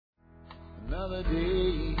Another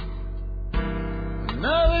day,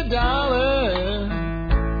 another dollar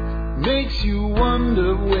makes you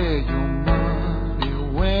wonder where your money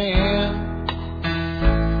went.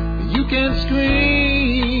 You can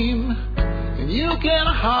scream and you can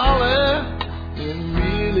holler, it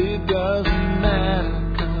really doesn't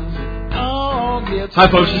matter, 'cause it all gets. Hi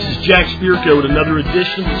folks, this is Jack Spirko with another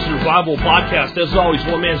edition of the Survival Podcast. As always,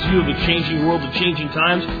 one man's view of the changing world, the changing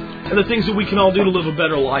times, and the things that we can all do to live a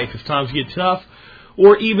better life if times get tough,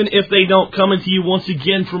 or even if they don't. Coming to you once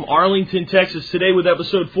again from Arlington, Texas, today with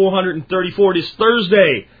episode 434. It is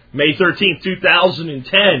Thursday, May 13th,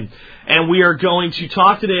 2010, and we are going to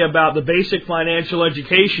talk today about the basic financial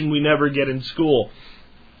education we never get in school.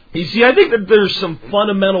 You see, I think that there's some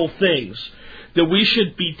fundamental things that we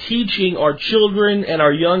should be teaching our children and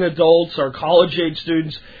our young adults, our college-age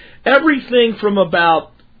students. Everything from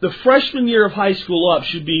about the freshman year of high school up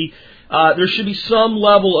should be, there should be some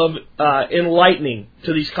level of enlightening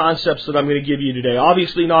to these concepts that I'm going to give you today.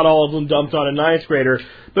 Obviously, not all of them dumped on a ninth grader,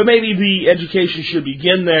 but maybe the education should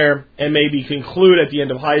begin there and maybe conclude at the end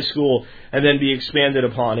of high school and then be expanded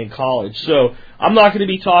upon in college. So I'm not going to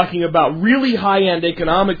be talking about really high-end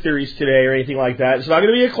economic theories today or anything like that. It's not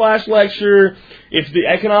going to be a class lecture. If the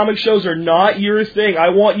economic shows are not your thing, I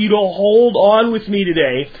want you to hold on with me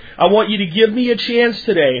today. I want you to give me a chance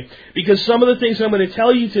today, because some of the things I'm going to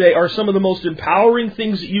tell you today are some of the most empowering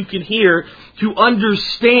things that you can hear to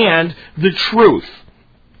understand the truth.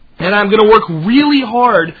 And I'm going to work really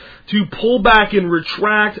hard to pull back and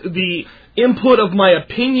retract the input of my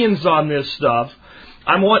opinions on this stuff.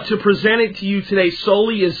 I want to present it to you today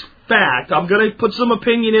solely as fact. I'm going to put some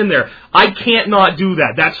opinion in there. I can't not do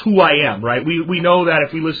that. That's who I am, right? We know that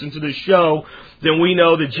if we listen to this show, then we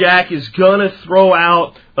know that Jack is going to throw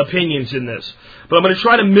out opinions in this. But I'm going to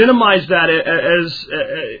try to minimize that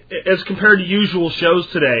as compared to usual shows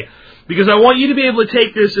today, because I want you to be able to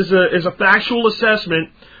take this as a factual assessment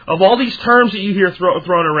of all these terms that you hear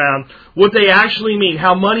thrown around, what they actually mean,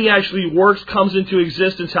 how money actually works, comes into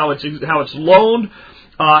existence, how it's loaned,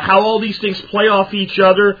 how all these things play off each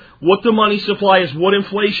other, what the money supply is, what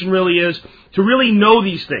inflation really is, to really know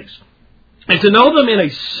these things. And to know them in a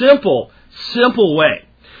simple way.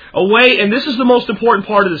 A way, and this is the most important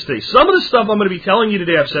part of this thing. Some of the stuff I'm going to be telling you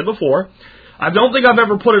today I've said before. I don't think I've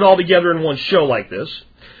ever put it all together in one show like this.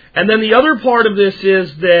 And then the other part of this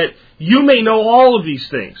is that you may know all of these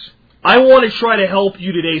things. I want to try to help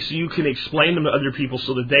you today so you can explain them to other people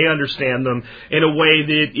so that they understand them in a way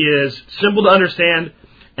that is simple to understand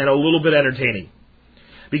and a little bit entertaining.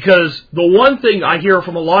 Because the one thing I hear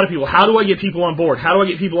from a lot of people, how do I get people on board? How do I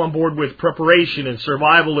get people on board with preparation and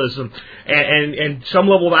survivalism and some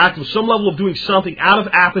level of activism, some level of doing something out of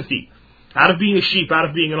apathy, out of being a sheep, out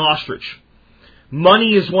of being an ostrich?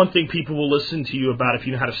 Money is one thing people will listen to you about if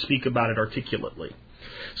you know how to speak about it articulately.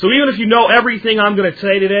 So even if you know everything I'm going to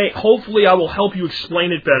say today, hopefully I will help you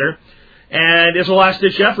explain it better. And as a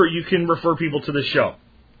last-ditch effort, you can refer people to the show.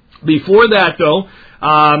 Before that, though,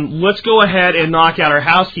 let's go ahead and knock out our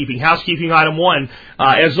housekeeping. Housekeeping item one,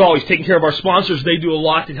 as always, taking care of our sponsors. They do a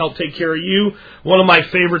lot to help take care of you. One of my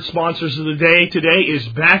favorite sponsors of the day today is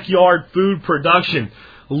Backyard Food Production.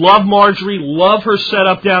 Love Marjorie, love her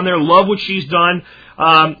setup down there, love what she's done.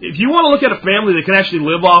 If you want to look at a family that can actually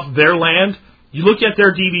live off their land, you look at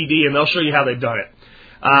their DVD and they'll show you how they've done it.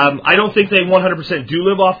 I don't think they 100% do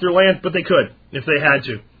live off their land, but they could if they had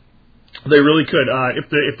to. They really could.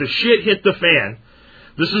 If the shit hit the fan,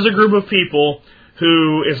 this is a group of people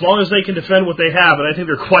who, as long as they can defend what they have, and I think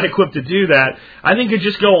they're quite equipped to do that, I think could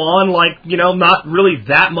just go on like, not really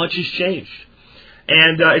that much has changed.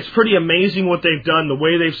 And it's pretty amazing what they've done, the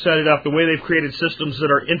way they've set it up, the way they've created systems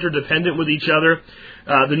that are interdependent with each other,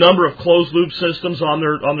 the number of closed-loop systems on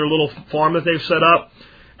their little farm that they've set up.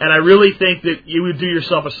 And I really think that you would do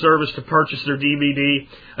yourself a service to purchase their DVD.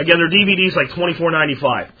 Again, their DVD is like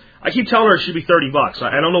 $24.95. I keep telling her it should be $30.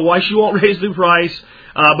 I don't know why she won't raise the price,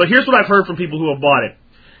 but here's what I've heard from people who have bought it.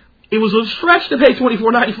 It was a stretch to pay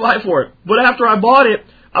 $24.95 for it, but after I bought it,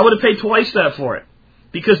 I would have paid twice that for it,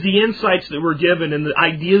 because the insights that were given and the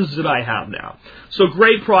ideas that I have now. So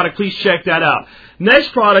great product. Please check that out.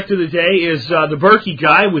 Next product of the day is the Berkey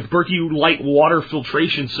guy with Berkey Light Water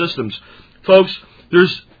Filtration Systems. Folks,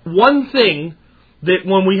 there's one thing that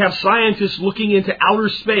when we have scientists looking into outer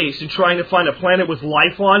space and trying to find a planet with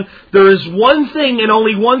life on, there is one thing and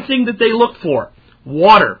only one thing that they look for: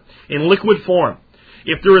 water in liquid form.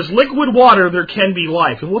 If there is liquid water, there can be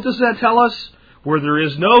life. And what does that tell us? Where there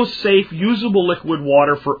is no safe, usable liquid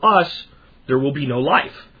water for us, there will be no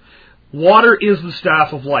life. Water is the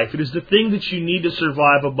staff of life. It is the thing that you need to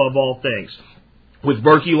survive above all things. With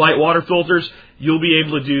Berkey light water filters, you'll be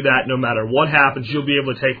able to do that no matter what happens. You'll be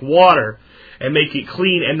able to take water and make it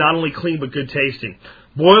clean, and not only clean, but good tasting.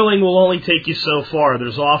 Boiling will only take you so far.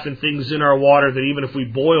 There's often things in our water that even if we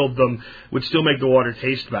boiled them, would still make the water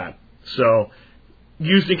taste bad. So,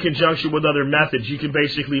 used in conjunction with other methods, you can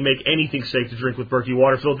basically make anything safe to drink with Berkey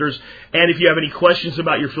water filters. And if you have any questions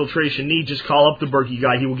about your filtration needs, just call up the Berkey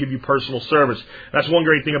guy. He will give you personal service. That's one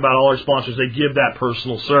great thing about all our sponsors. They give that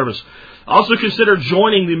personal service. Also consider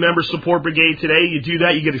joining the Member Support Brigade today. You do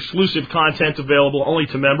that, you get exclusive content available only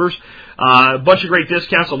to members. A bunch of great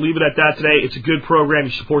discounts. I'll leave it at that today. It's a good program.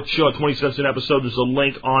 You support the show at 20 cents an episode. There's a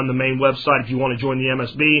link on the main website if you want to join the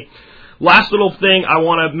MSB. Last little thing I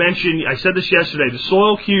want to mention, I said this yesterday, the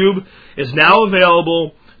Soil Cube is now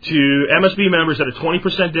available to MSB members at a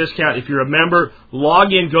 20% discount. If you're a member,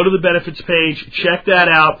 log in, go to the benefits page, check that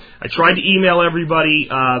out. I tried to email everybody.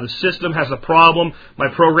 The system has a problem. My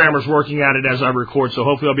programmer's working at it as I record, so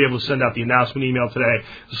hopefully I'll be able to send out the announcement email today.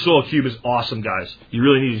 The Soil Cube is awesome, guys. You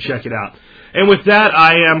really need to check it out. And with that,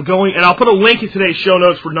 I am going, and I'll put a link in today's show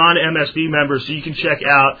notes for non-MSB members so you can check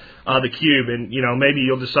out the Cube. And, you know, maybe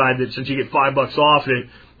you'll decide that since you get $5 off it,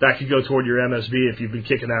 that could go toward your MSB if you've been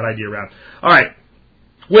kicking that idea around. All right.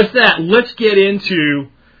 With that, let's get into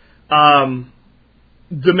the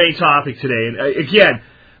main topic today. And again,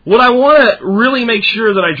 what I want to really make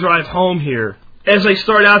sure that I drive home here, as I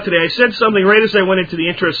start out today, I said something right as I went into the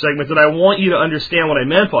intro segment that I want you to understand what I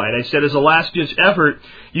meant by it. I said, as a last-ditch effort,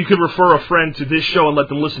 you could refer a friend to this show and let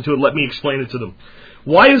them listen to it. Let me explain it to them.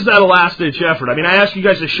 Why is that a last-ditch effort? I mean, I ask you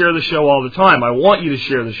guys to share the show all the time. I want you to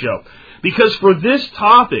share the show. Because for this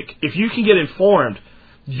topic, if you can get informed,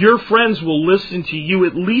 your friends will listen to you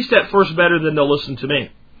at least at first better than they'll listen to me.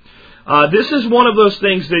 This is one of those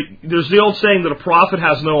things that, there's the old saying that a prophet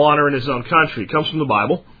has no honor in his own country. It comes from the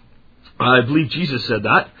Bible. I believe Jesus said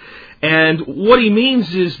that. And what he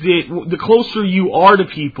means is that the closer you are to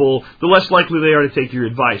people, the less likely they are to take your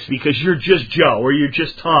advice. Because you're just Joe, or you're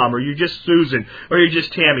just Tom, or you're just Susan, or you're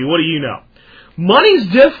just Tammy. What do you know? Money's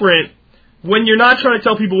different when you're not trying to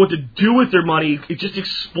tell people what to do with their money. You just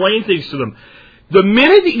explain things to them. The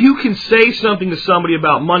minute that you can say something to somebody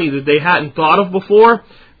about money that they hadn't thought of before,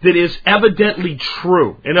 that is evidently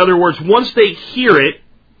true. In other words, once they hear it,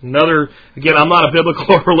 again, I'm not a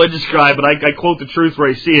biblical or religious guy, but I quote the truth where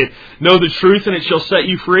I see it. Know the truth and it shall set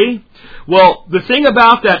you free. Well, the thing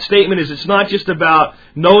about that statement is it's not just about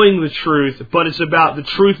knowing the truth, but it's about the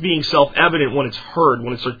truth being self-evident when it's heard,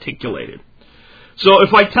 when it's articulated. So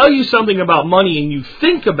if I tell you something about money and you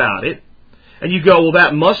think about it, and you go, well,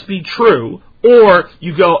 that must be true, or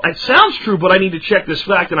you go, it sounds true, but I need to check this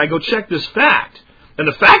fact, and I go check this fact, and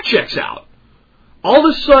the fact checks out. All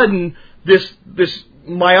of a sudden, this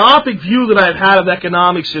myopic view that I've had of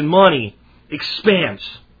economics and money expands.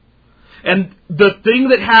 And the thing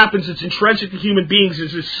that happens that's intrinsic to human beings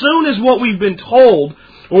is as soon as what we've been told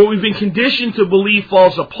or what we've been conditioned to believe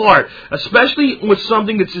falls apart, especially with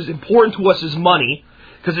something that's as important to us as money,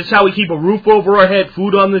 because it's how we keep a roof over our head,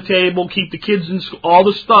 food on the table, keep the kids in school, all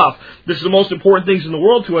the stuff. This is the most important things in the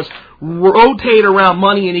world to us, rotate around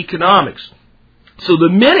money and economics. So the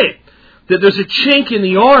minute that there's a chink in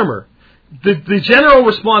the armor, the general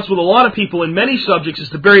response with a lot of people in many subjects is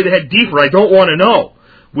to bury the head deeper. I don't want to know.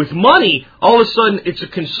 With money, all of a sudden, it's a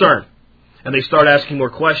concern. And they start asking more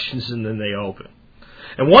questions, and then they open.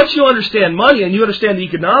 And once you understand money and you understand the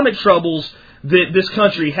economic troubles that this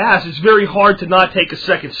country has, it's very hard to not take a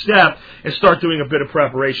second step and start doing a bit of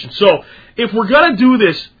preparation. So, if we're going to do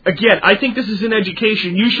this, again, I think this is an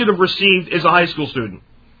education you should have received as a high school student.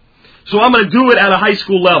 So I'm going to do it at a high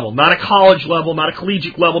school level, not a college level, not a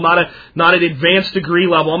collegiate level, not an advanced degree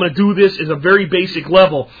level. I'm going to do this as a very basic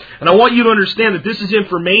level. And I want you to understand that this is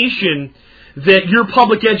information that your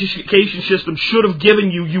public education system should have given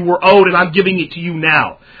you, you were owed, and I'm giving it to you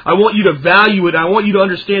now. I want you to value it. I want you to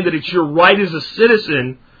understand that it's your right as a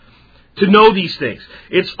citizen to know these things.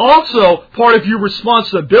 It's also part of your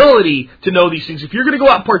responsibility to know these things. If you're going to go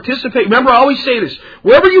out and participate, remember I always say this,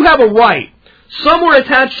 wherever you have a right, somewhere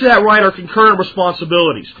attached to that right are concurrent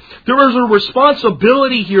responsibilities. There is a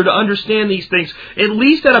responsibility here to understand these things, at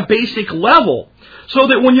least at a basic level, so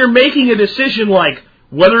that when you're making a decision like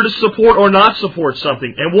whether to support or not support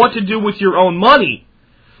something, and what to do with your own money,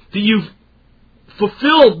 that you've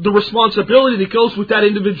fulfilled the responsibility that goes with that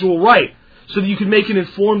individual right, so that you can make an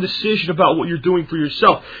informed decision about what you're doing for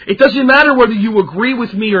yourself. It doesn't matter whether you agree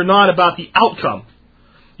with me or not about the outcome.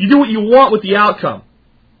 You do what you want with the outcome.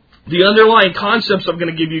 The underlying concepts I'm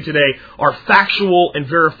going to give you today are factual and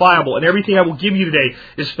verifiable, and everything I will give you today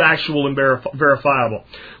is factual and verifiable.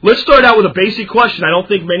 Let's start out with a basic question I don't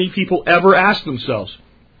think many people ever ask themselves.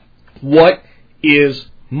 What is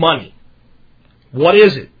money? What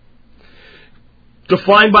is it?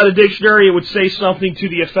 Defined by the dictionary, it would say something to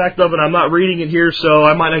the effect of, and I'm not reading it here, so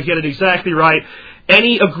I might not get it exactly right,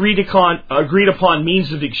 any agreed upon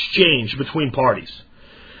means of exchange between parties.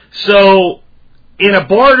 So, in a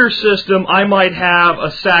barter system, I might have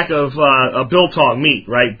a sack of a biltong meat,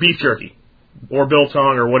 right? Beef jerky, or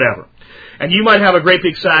biltong, or whatever. And you might have a great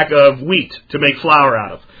big sack of wheat to make flour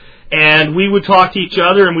out of. And we would talk to each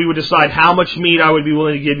other, and we would decide how much meat I would be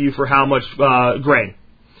willing to give you for how much grain.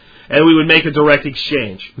 And we would make a direct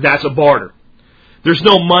exchange. That's a barter. There's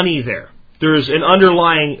no money there. There's an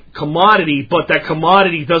underlying commodity, but that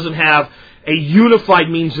commodity doesn't have a unified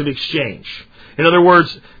means of exchange. In other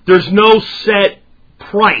words, there's no set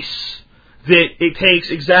price that it takes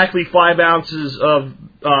exactly 5 ounces of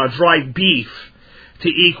dried beef to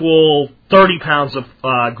equal 30 pounds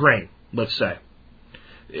of grain, let's say.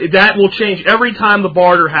 That will change every time the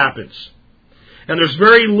barter happens. And there's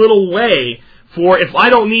very little way for, if I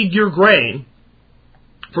don't need your grain,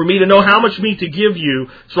 for me to know how much meat to give you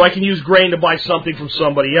so I can use grain to buy something from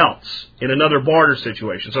somebody else in another barter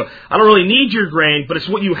situation. So I don't really need your grain, but it's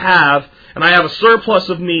what you have, and I have a surplus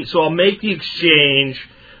of meat, so I'll make the exchange,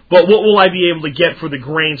 but what will I be able to get for the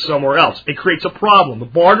grain somewhere else? It creates a problem. The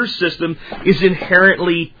barter system is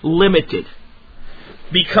inherently limited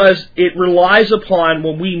because it relies upon,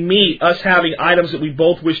 when we meet, us having items that we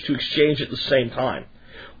both wish to exchange at the same time.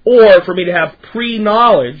 Or for me to have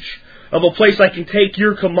pre-knowledge of a place I can take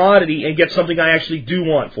your commodity and get something I actually do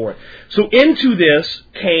want for it. So into this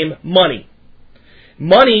came money.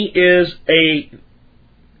 Money is a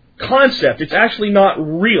concept. It's actually not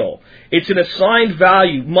real. It's an assigned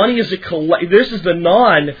value. Money is this is the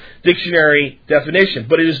non-dictionary definition,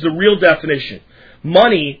 but it is the real definition.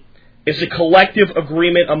 Money is a collective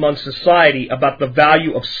agreement among society about the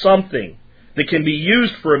value of something that can be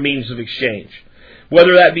used for a means of exchange.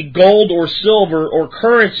 Whether that be gold or silver or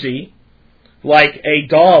currency, like a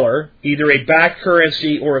dollar, either a backed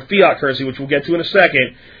currency or a fiat currency, which we'll get to in a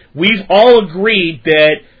second, we've all agreed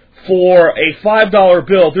that for a $5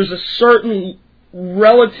 bill, there's a certain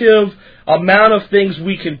relative amount of things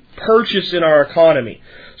we can purchase in our economy.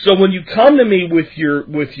 So when you come to me with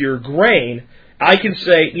your grain, I can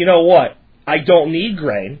say, you know what, I don't need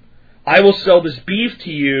grain. I will sell this beef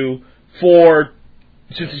to you for,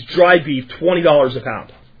 since it's dry beef, $20 a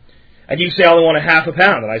pound. And you say, I only want a half a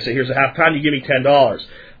pound. And I say, here's a half pound, you give me $10.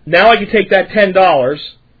 Now I can take that $10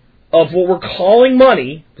 of what we're calling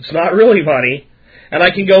money, it's not really money, and I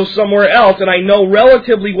can go somewhere else, and I know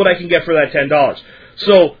relatively what I can get for that $10.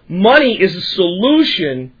 So money is a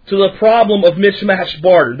solution to the problem of mismatched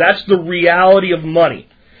barter. That's the reality of money.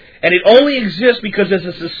 And it only exists because as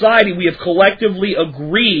a society we have collectively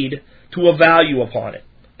agreed to a value upon it.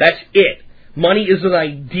 That's it. Money is an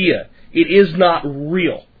idea. It is not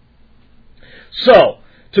real. So,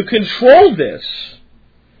 to control this,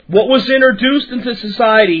 what was introduced into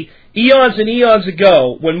society eons and eons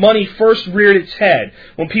ago, when money first reared its head,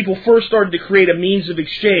 when people first started to create a means of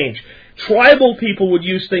exchange, tribal people would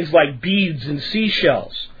use things like beads and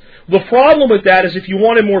seashells. The problem with that is if you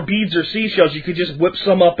wanted more beads or seashells, you could just whip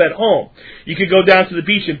some up at home. You could go down to the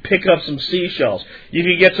beach and pick up some seashells. You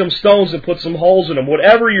could get some stones and put some holes in them.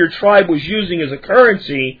 Whatever your tribe was using as a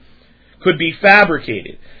currency could be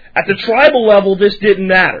fabricated. At the tribal level, this didn't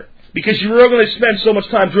matter, because you were going to spend so much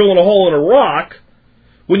time drilling a hole in a rock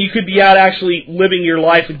when you could be out actually living your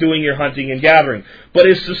life and doing your hunting and gathering. But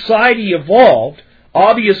as society evolved,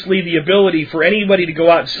 obviously the ability for anybody to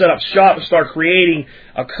go out and set up shop and start creating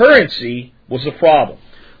a currency was a problem.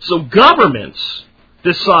 So governments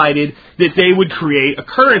decided that they would create a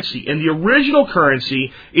currency, and the original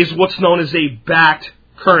currency is what's known as a backed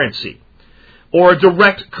currency, or a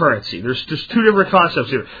direct currency. There's just two different concepts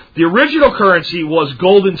here. The original currency was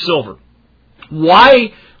gold and silver.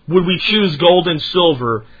 Why would we choose gold and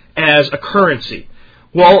silver as a currency?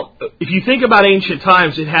 Well, if you think about ancient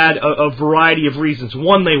times, it had a variety of reasons.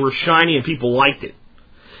 One, they were shiny and people liked it.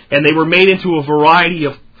 And they were made into a variety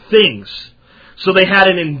of things. So they had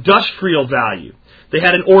an industrial value. They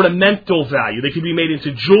had an ornamental value. They could be made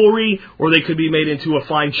into jewelry, or they could be made into a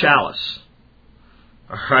fine chalice.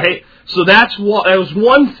 All right? So that was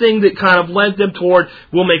one thing that kind of led them toward,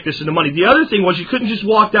 we'll make this into money. The other thing was you couldn't just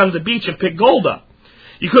walk down to the beach and pick gold up.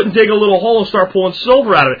 You couldn't dig a little hole and start pulling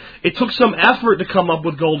silver out of it. It took some effort to come up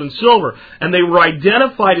with gold and silver. And they were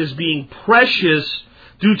identified as being precious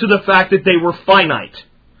due to the fact that they were finite.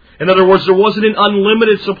 In other words, there wasn't an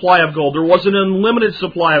unlimited supply of gold. There wasn't an unlimited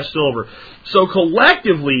supply of silver. So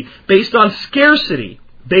collectively, based on scarcity,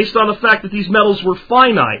 based on the fact that these metals were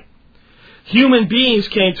finite, human beings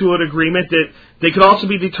came to an agreement that they could also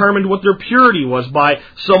be determined what their purity was by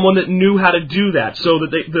someone that knew how to do that, so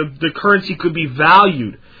that the currency could be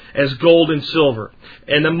valued as gold and silver.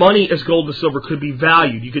 And the money as gold and silver could be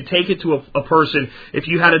valued. You could take it to a person if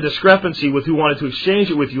you had a discrepancy with who wanted to exchange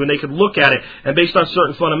it with you, and they could look at it and based on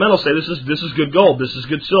certain fundamentals say, this is good gold, this is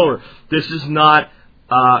good silver, this is not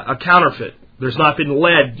a counterfeit. There's not been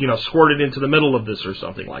lead, squirted into the middle of this or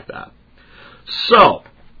something like that. So,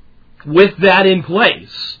 with that in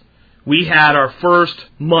place, we had our first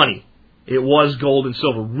money. It was gold and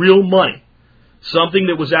silver, real money. Something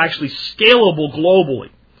that was actually scalable globally.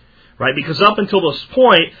 Right? Because up until this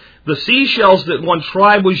point, the seashells that one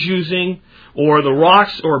tribe was using, or the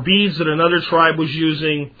rocks or beads that another tribe was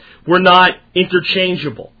using, were not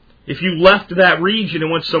interchangeable. If you left that region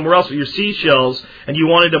and went somewhere else with your seashells, and you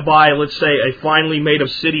wanted to buy, let's say, a finely made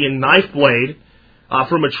obsidian knife blade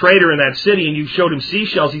from a trader in that city, and you showed him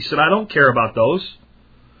seashells, he said, I don't care about those.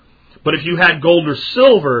 But if you had gold or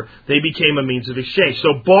silver, they became a means of exchange.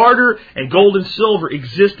 So barter and gold and silver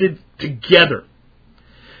existed together.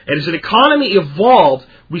 And as an economy evolved,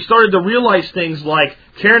 we started to realize things like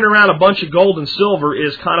carrying around a bunch of gold and silver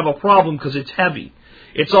is kind of a problem because it's heavy.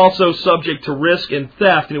 It's also subject to risk and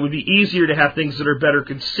theft, and it would be easier to have things that are better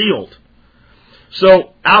concealed.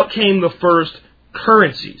 So out came the first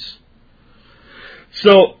currencies.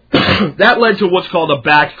 So that led to what's called a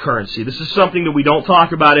backed currency. This is something that we don't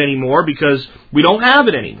talk about anymore because we don't have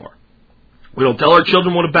it anymore. We don't tell our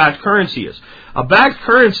children what a backed currency is. A backed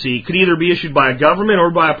currency could either be issued by a government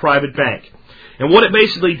or by a private bank. And what it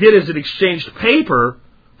basically did is it exchanged paper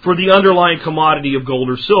for the underlying commodity of gold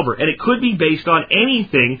or silver. And it could be based on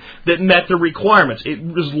anything that met the requirements. It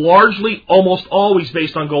was largely, almost always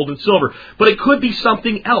based on gold and silver. But it could be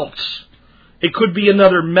something else. It could be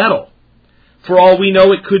another metal. For all we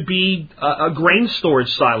know, it could be a grain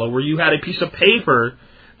storage silo where you had a piece of paper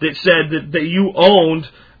that said that you owned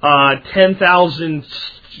 10,000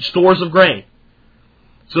 stores of grain.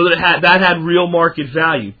 So that had real market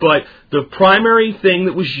value. But the primary thing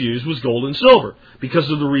that was used was gold and silver because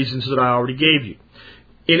of the reasons that I already gave you.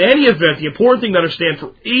 In any event, the important thing to understand,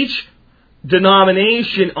 for each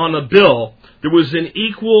denomination on the bill, there was an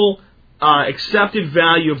equal accepted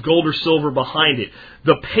value of gold or silver behind it.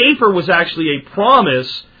 The paper was actually a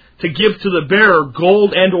promise to give to the bearer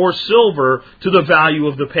gold and or silver to the value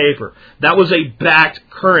of the paper. That was a backed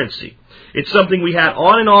currency. It's something we had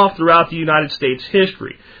on and off throughout the United States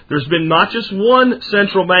history. There's been not just one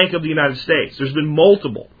central bank of the United States. There's been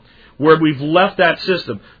multiple where we've left that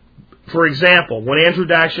system. For example, when Andrew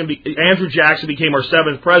Jackson became our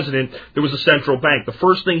 7th president, there was a central bank. The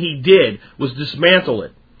first thing he did was dismantle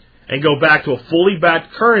it and go back to a fully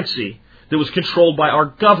backed currency that was controlled by our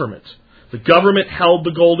government. The government held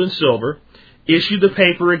the gold and silver, issued the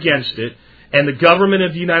paper against it, and the government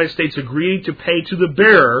of the United States agreed to pay to the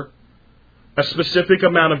bearer a specific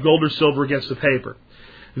amount of gold or silver against the paper.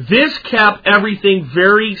 This kept everything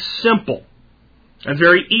very simple and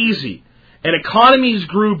very easy. And economies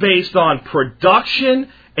grew based on production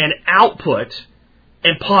and output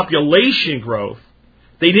and population growth.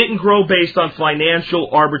 They didn't grow based on financial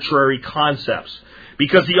arbitrary concepts.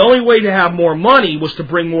 Because the only way to have more money was to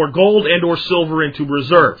bring more gold and or silver into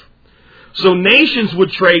reserve. So nations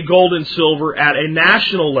would trade gold and silver at a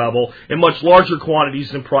national level in much larger quantities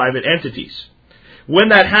than private entities. When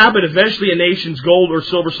that happened, eventually a nation's gold or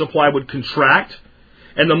silver supply would contract,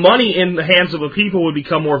 and the money in the hands of a people would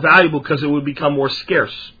become more valuable because it would become more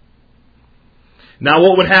scarce. Now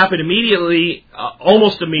what would happen immediately,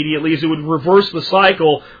 almost immediately, is it would reverse the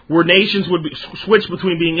cycle where nations would switch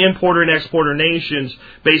between being importer and exporter nations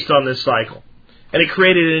based on this cycle. And it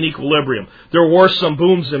created an equilibrium. There were some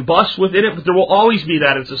booms and busts within it, but there will always be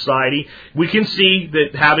that in society. We can see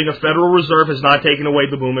that having a Federal Reserve has not taken away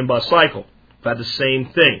the boom and bust cycle. We've had the same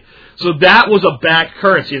thing. So that was a backed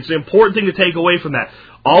currency. It's an important thing to take away from that.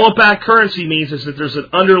 All a backed currency means is that there's an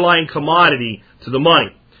underlying commodity to the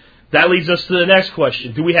money. That leads us to the next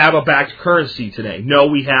question. Do we have a backed currency today? No,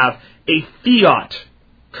 we have a fiat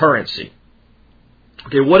currency.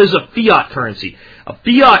 Okay, what is a fiat currency? A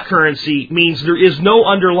fiat currency means there is no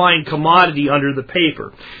underlying commodity under the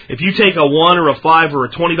paper. If you take a $1 or a $5 or a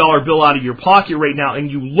 $20 bill out of your pocket right now and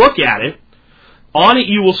you look at it, on it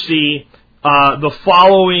you will see the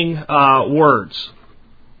following words.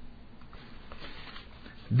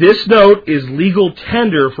 This note is legal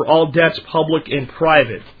tender for all debts public and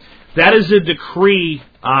private. That is a decree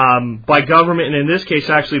by government, and in this case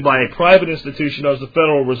actually by a private institution as the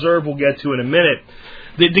Federal Reserve we'll get to in a minute,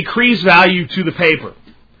 that decrees value to the paper.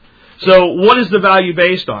 So what is the value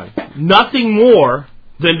based on? Nothing more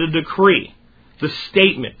than the decree, the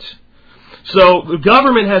statement. So the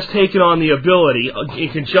government has taken on the ability, in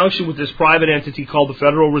conjunction with this private entity called the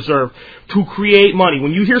Federal Reserve, to create money.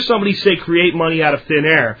 When you hear somebody say create money out of thin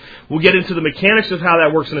air, we'll get into the mechanics of how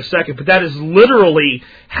that works in a second, but that is literally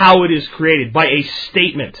how it is created, by a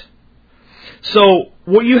statement. So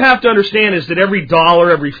what you have to understand is that every dollar,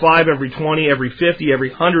 every 5, every 20, every 50, every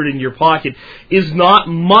 100 in your pocket is not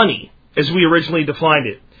money as we originally defined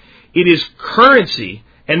it. It is currency,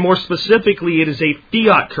 and more specifically, it is a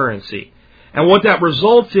fiat currency. And what that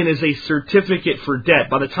results in is a certificate for debt.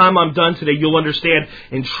 By the time I'm done today, you'll understand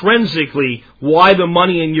intrinsically why the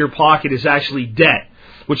money in your pocket is actually debt.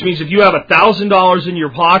 Which means if you have $1,000 in your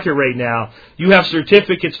pocket right now, you have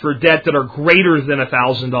certificates for debt that are greater than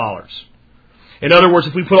 $1,000. In other words,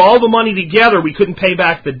 if we put all the money together, we couldn't pay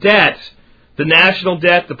back the debt, the national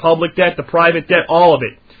debt, the public debt, the private debt, all of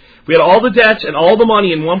it. If we had all the debts and all the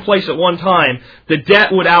money in one place at one time, the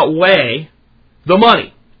debt would outweigh the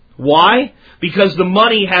money. Why? Because the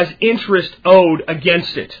money has interest owed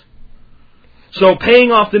against it. So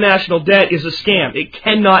paying off the national debt is a scam. It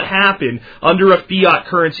cannot happen under a fiat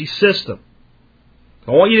currency system.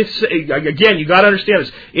 I want you to say, again, you got to understand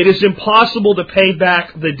this. It is impossible to pay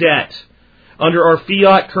back the debt under our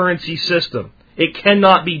fiat currency system. It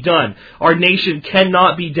cannot be done. Our nation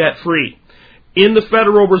cannot be debt-free. In the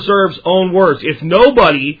Federal Reserve's own words, if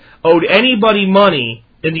nobody owed anybody money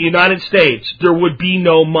in the United States, there would be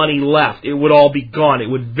no money left. It would all be gone. It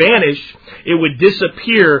would vanish. It would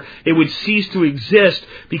disappear. It would cease to exist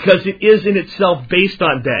because it is in itself based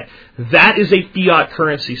on debt. That is a fiat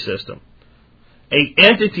currency system. An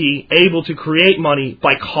entity able to create money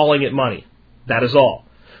by calling it money. That is all.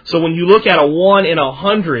 So when you look at a $1 and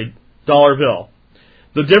 $100 bill,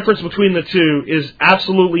 the difference between the two is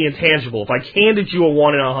absolutely intangible. If I handed you a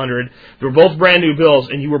 1 and a 100, they were both brand new bills,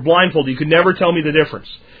 and you were blindfolded, you could never tell me the difference.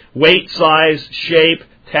 Weight, size, shape,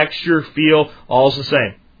 texture, feel, all's the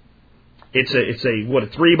same. It's a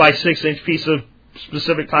 3 by 6 inch piece of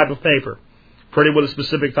specific type of paper, printed with a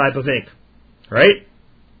specific type of ink, right?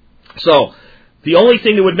 So the only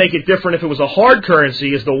thing that would make it different if it was a hard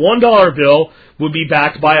currency is the $1 bill would be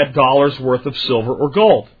backed by $1 worth of silver or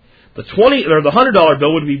gold. The $100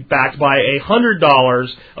 bill would be backed by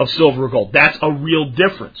 $100 of silver or gold. That's a real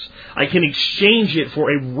difference. I can exchange it for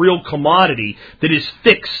a real commodity that is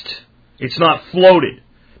fixed. It's not floated.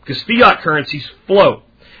 Because fiat currencies float.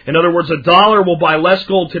 In other words, $1 will buy less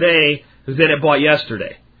gold today than it bought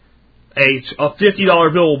yesterday. A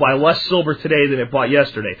 $50 bill will buy less silver today than it bought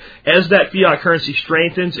yesterday. As that fiat currency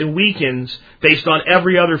strengthens and weakens based on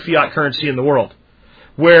every other fiat currency in the world.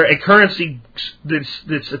 Where a currency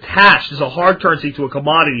that's attached as a hard currency to a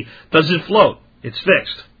commodity doesn't float. It's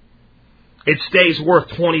fixed. It stays worth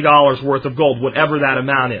 $20 worth of gold, whatever that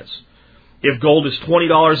amount is. If gold is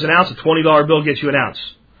 $20 an ounce, a $20 bill gets you an ounce.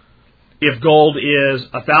 If gold is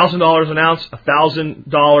 $1,000 an ounce,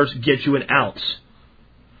 $1,000 gets you an ounce.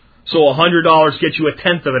 So $100 gets you a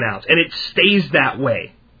tenth of an ounce. And it stays that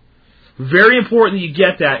way. Very important that you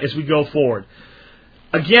get that as we go forward.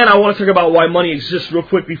 Again, I want to talk about why money exists real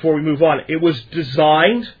quick before we move on. It was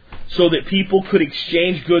designed so that people could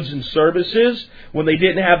exchange goods and services when they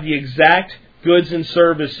didn't have the exact goods and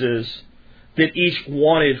services that each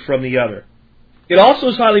wanted from the other. It also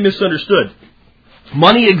is highly misunderstood.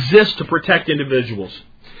 Money exists to protect individuals.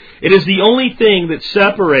 It is the only thing that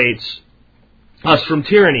separates us from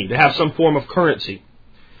tyranny, to have some form of currency.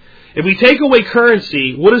 If we take away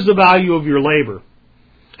currency, what is the value of your labor?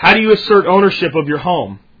 How do you assert ownership of your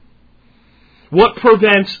home? What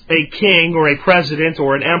prevents a king or a president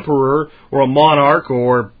or an emperor or a monarch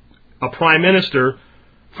or a prime minister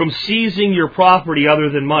from seizing your property other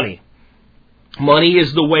than money? Money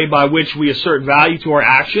is the way by which we assert value to our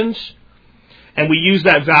actions, and we use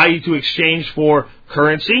that value to exchange for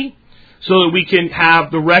currency so that we can have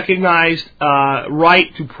the recognized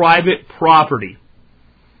right to private property.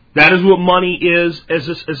 That is what money is as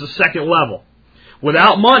a second level.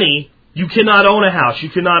 Without money, you cannot own a house, you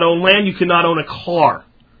cannot own land, you cannot own a car.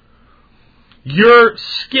 Your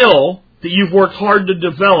skill that you've worked hard to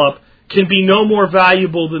develop can be no more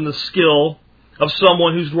valuable than the skill of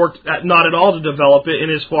someone who's worked not at all to develop it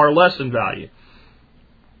and is far less in value.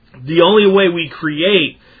 The only way we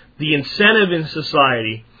create the incentive in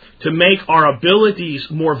society to make our abilities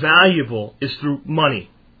more valuable is through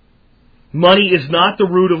money. Money is not the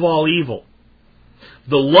root of all evil.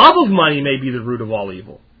 The love of money may be the root of all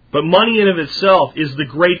evil, but money in of itself is the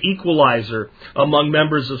great equalizer among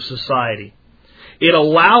members of society. It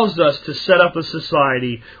allows us to set up a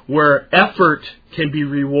society where effort can be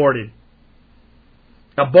rewarded.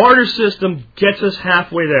 A barter system gets us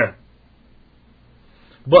halfway there,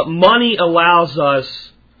 but money allows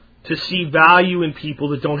us to see value in people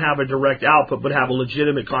that don't have a direct output but have a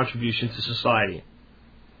legitimate contribution to society.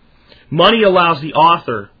 Money allows the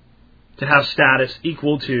author to have status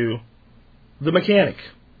equal to the mechanic.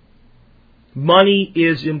 Money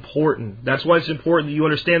is important. That's why it's important that you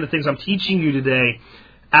understand the things I'm teaching you today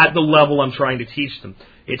at the level I'm trying to teach them.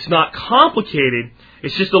 It's not complicated.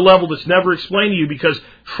 It's just a level that's never explained to you because,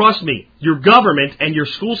 trust me, your government and your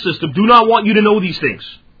school system do not want you to know these things.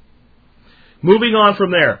 Moving on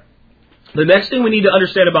from there. The next thing we need to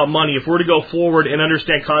understand about money, if we're to go forward and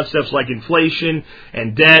understand concepts like inflation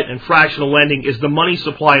and debt and fractional lending, is the money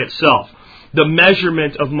supply itself, the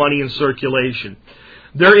measurement of money in circulation.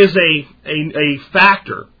 There is a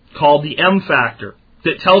factor called the M factor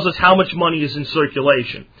that tells us how much money is in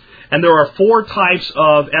circulation. And there are 4 types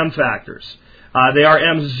of M factors. They are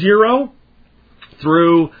M0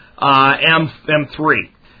 through M3.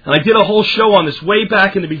 And I did a whole show on this way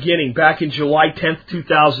back in the beginning, back in July 10th,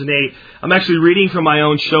 2008. I'm actually reading from my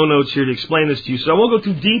own show notes here to explain this to you. So I won't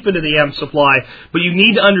go too deep into the M supply, but you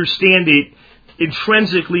need to understand it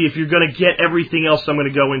intrinsically if you're going to get everything else I'm going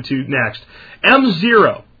to go into next.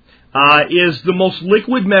 M0 is the most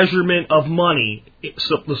liquid measurement of money,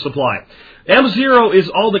 the supply. M0 is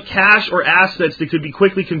all the cash or assets that could be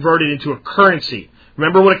quickly converted into a currency.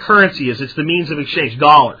 Remember what a currency is. It's the means of exchange,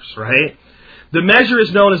 dollars, right? The measure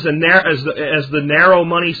is known as the narrow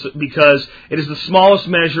money because it is the smallest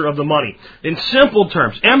measure of the money. In simple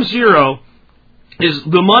terms, M0 is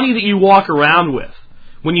the money that you walk around with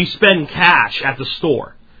when you spend cash at the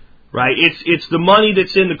store, right? It's the money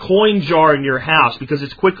that's in the coin jar in your house because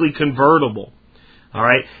it's quickly convertible, all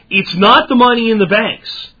right? It's not the money in the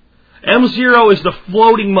banks. M0 is the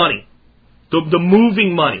floating money, the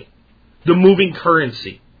moving money, the moving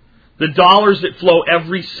currency, the dollars that flow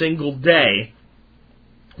every single day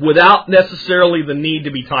without necessarily the need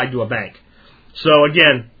to be tied to a bank. So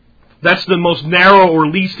again, that's the most narrow or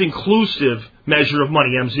least inclusive measure of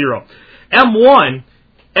money, M0. M1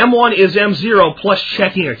 is M0 plus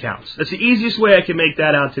checking accounts. That's the easiest way I can make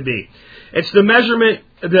that out to be. It's the measurement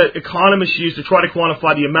that economists use to try to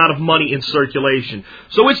quantify the amount of money in circulation.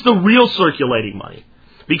 So it's the real circulating money.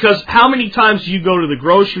 Because how many times do you go to the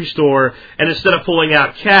grocery store and instead of pulling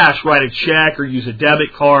out cash, write a check or use a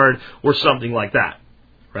debit card or something like that?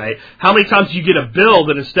 Right? How many times do you get a bill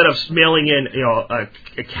that instead of mailing in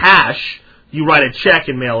a cash, you write a check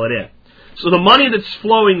and mail it in? So the money that's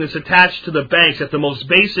flowing that's attached to the banks at the most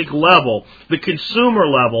basic level, the consumer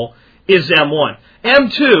level, is M1.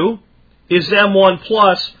 M2 is M1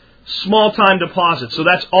 plus small-time deposits. So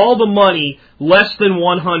that's all the money less than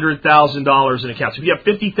 $100,000 in accounts. If you have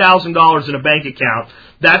 $50,000 in a bank account,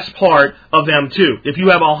 that's part of M2. If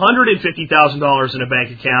you have $150,000 in a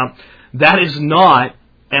bank account, that is not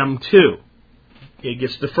M2. It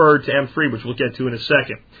gets deferred to M3, which we'll get to in a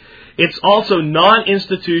second. It's also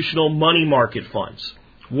non-institutional money market funds.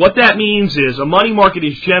 What that means is a money market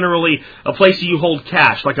is generally a place that you hold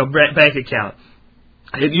cash, like a bank account.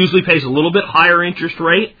 It usually pays a little bit higher interest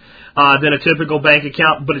rate than a typical bank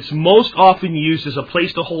account, but it's most often used as a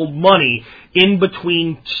place to hold money in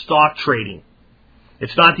between stock trading.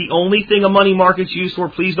 It's not the only thing a money market's used for.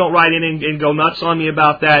 Please don't write in and go nuts on me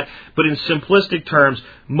about that. But in simplistic terms,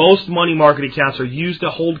 most money market accounts are used to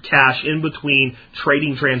hold cash in between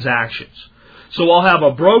trading transactions. So I'll have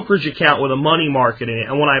a brokerage account with a money market in it.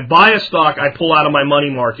 And when I buy a stock, I pull out of my money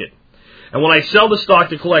market. And when I sell the stock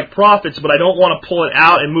to collect profits, but I don't want to pull it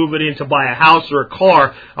out and move it in to buy a house or a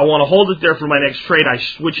car, I want to hold it there for my next trade, I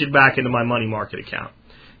switch it back into my money market account.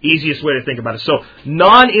 Easiest way to think about it. So,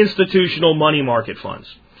 non-institutional money market funds.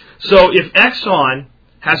 So, if Exxon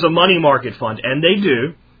has a money market fund, and they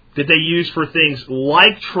do, that they use for things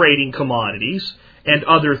like trading commodities and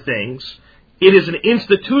other things, it is an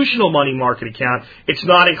institutional money market account. It's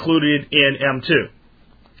not included in M2.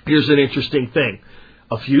 Here's an interesting thing.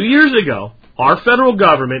 A few years ago, our federal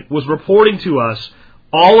government was reporting to us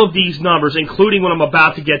all of these numbers, including what I'm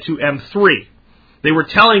about to get to, M3. They were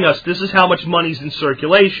telling us this is how much money's in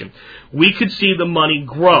circulation. We could see the money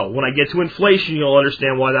grow. When I get to inflation, you'll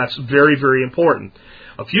understand why that's very, very important.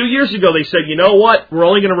 A few years ago, they said, you know what? We're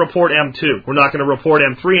only going to report M2. We're not going to report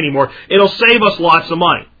M3 anymore. It'll save us lots of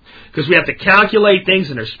money. Because we have to calculate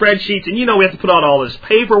things in their spreadsheets, and we have to put out all this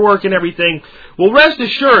paperwork and everything. Well, rest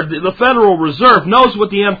assured, the Federal Reserve knows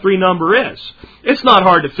what the M3 number is. It's not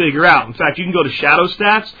hard to figure out. In fact, you can go to Shadow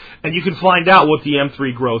Stats, and you can find out what the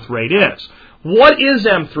M3 growth rate is. What is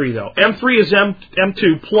M3, though? M3 is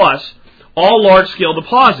M2 plus all large-scale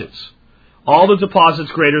deposits. All the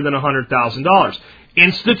deposits greater than $100,000.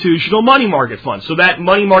 Institutional money market funds. So that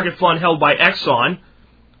money market fund held by Exxon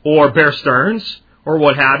or Bear Stearns or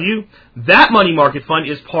what have you, that money market fund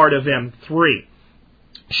is part of M3.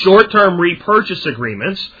 Short-term repurchase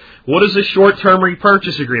agreements. What is a short-term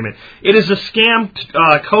repurchase agreement? It is a scam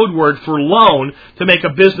code word for loan to make a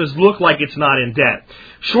business look like it's not in debt.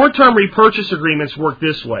 Short-term repurchase agreements work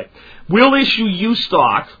this way. We'll issue you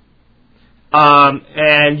stock,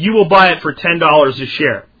 and you will buy it for $10 a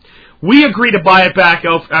share. We agree to buy it back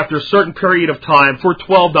after a certain period of time for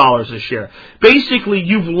 $12 a share. Basically,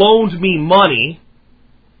 you've loaned me money,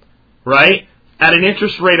 right, at an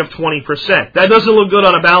interest rate of 20%. That doesn't look good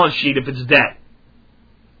on a balance sheet if it's debt.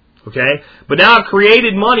 Okay? But now I've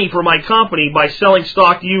created money for my company by selling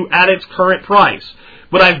stock to you at its current price.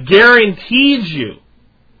 But I've guaranteed you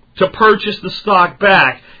to purchase the stock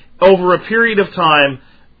back over a period of time.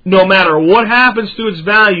 No matter what happens to its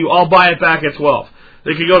value, I'll buy it back at 12.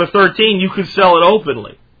 It could go to 13, you could sell it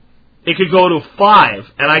openly. It could go to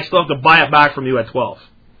 5, and I still have to buy it back from you at 12.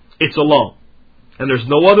 It's a loan. And there's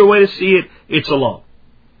no other way to see it, it's a loan.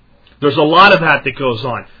 There's a lot of that goes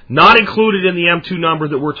on. Not included in the M2 number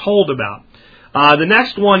that we're told about. The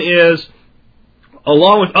next one is,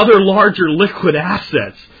 along with other larger liquid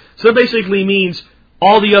assets. So that basically means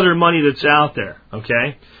all the other money that's out there.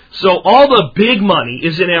 Okay? So all the big money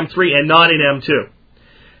is in M3 and not in M2.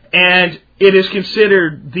 And it is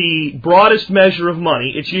considered the broadest measure of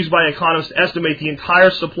money. It's used by economists to estimate the entire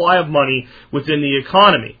supply of money within the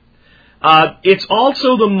economy. It's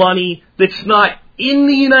also the money that's not in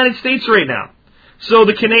the United States right now. So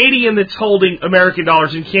the Canadian that's holding American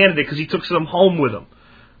dollars in Canada because he took some home with him.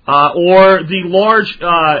 Or the large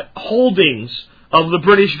holdings of the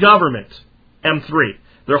British government, M3.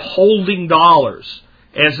 They're holding dollars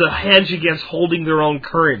as a hedge against holding their own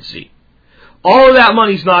currency. All of that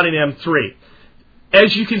money's not in M3.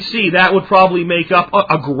 As you can see, that would probably make up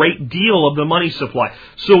a great deal of the money supply.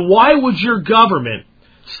 So why would your government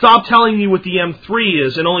stop telling you what the M3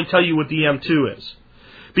 is and only tell you what the M2 is?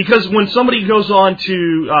 Because when somebody goes on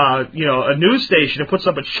to a news station and puts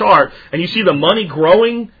up a chart and you see the money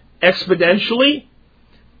growing exponentially,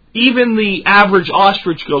 even the average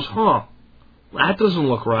ostrich goes, that doesn't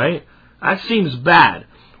look right. That seems bad.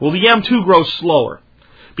 Well, the M2 grows slower.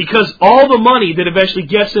 Because all the money that eventually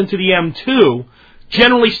gets into the M2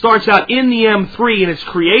 generally starts out in the M3 in its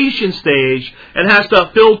creation stage and has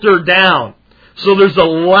to filter down. So there's a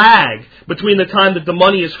lag between the time that the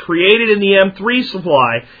money is created in the M3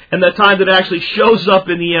 supply and the time that it actually shows up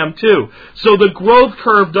in the M2. So the growth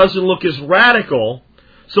curve doesn't look as radical,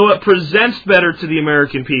 so it presents better to the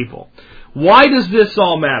American people. Why does this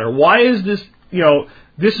all matter? Why is this,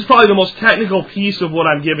 this is probably the most technical piece of what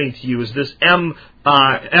I'm giving to you, is this M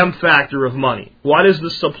factor of money. Why does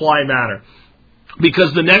the supply matter?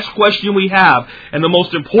 Because the next question we have, and the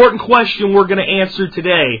most important question we're going to answer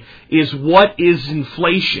today, is what is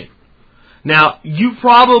inflation? Now, you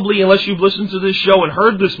probably, unless you've listened to this show and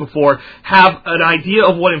heard this before, have an idea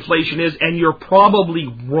of what inflation is, and you're probably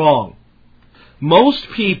wrong.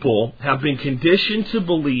 Most people have been conditioned to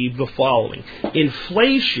believe the following.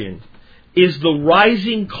 Inflation is the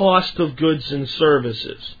rising cost of goods and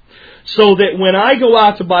services. So that when I go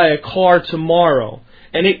out to buy a car tomorrow,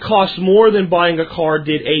 and it costs more than buying a car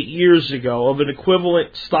did 8 years ago of an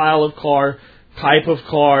equivalent style of car, type of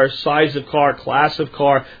car, size of car, class of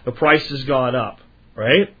car, the price has gone up,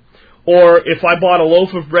 right? Or if I bought a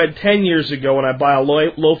loaf of bread 10 years ago and I buy a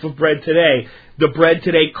loaf of bread today, the bread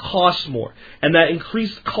today costs more. And that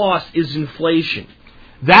increased cost is inflation.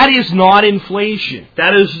 That is not inflation.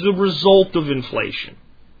 That is the result of inflation.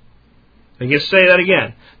 I'm going to say that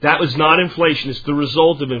again. That was not inflation. It's the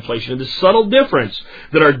result of inflation. And the subtle difference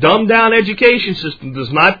that our dumbed-down education system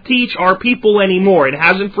does not teach our people anymore, it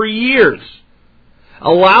hasn't for years,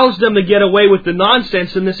 allows them to get away with the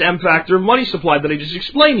nonsense in this M factor of money supply that I just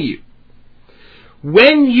explained to you.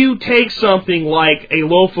 When you take something like a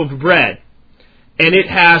loaf of bread, and it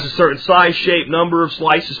has a certain size, shape, number of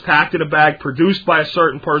slices packed in a bag, produced by a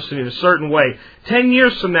certain person in a certain way, 10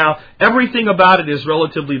 years from now, everything about it is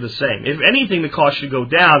relatively the same. If anything, the cost should go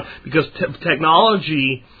down because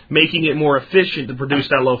technology making it more efficient to produce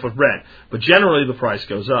that loaf of bread. But generally, the price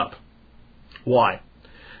goes up. Why?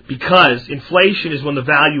 Because inflation is when the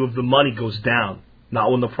value of the money goes down,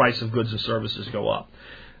 not when the price of goods and services go up.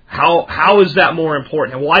 How is that more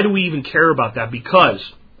important? And why do we even care about that?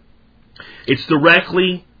 Because it's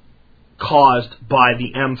directly caused by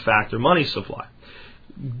the M factor money supply.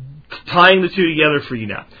 Tying the two together for you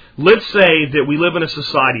now. Let's say that we live in a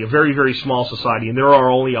society, a very, very small society, and there are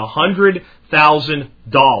only $100,000.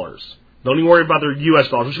 Don't even worry about their U.S.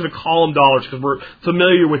 dollars. We're just going to call them dollars because we're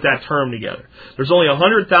familiar with that term together. There's only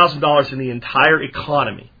 $100,000 in the entire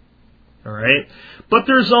economy. All right? But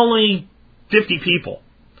there's only 50 people.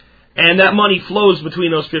 And that money flows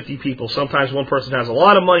between those 50 people. Sometimes one person has a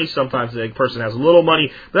lot of money, sometimes the person has a little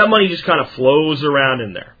money. That money just kind of flows around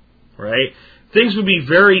in there, right? Things would be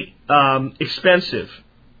very expensive,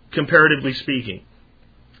 comparatively speaking,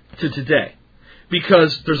 to today,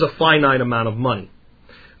 because there's a finite amount of money.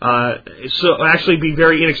 So actually be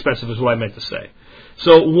very inexpensive is what I meant to say.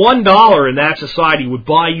 So $1 in that society would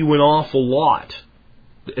buy you an awful lot,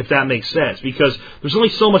 if that makes sense, because there's only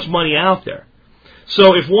so much money out there.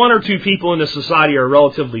 So if one or two people in the society are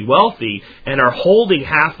relatively wealthy and are holding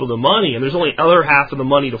half of the money, and there's only other half of the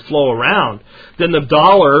money to flow around, then the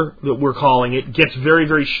dollar, that we're calling it, gets very,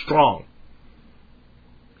 very strong.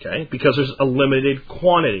 Okay? Because there's a limited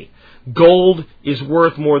quantity. Gold is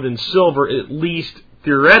worth more than silver, at least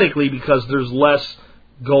theoretically, because there's less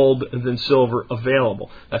gold than silver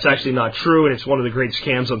available. That's actually not true, and it's one of the great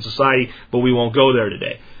scams on society, but we won't go there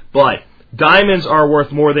today. But diamonds are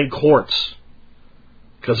worth more than quartz,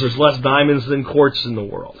 because there's less diamonds than quartz in the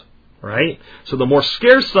world, right? So the more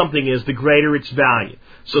scarce something is, the greater its value.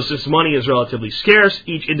 So since money is relatively scarce,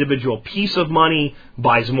 each individual piece of money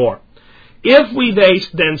buys more. If we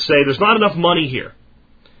then say there's not enough money here,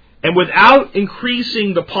 and without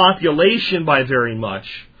increasing the population by very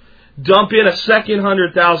much, dump in a second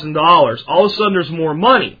 $100,000, all of a sudden there's more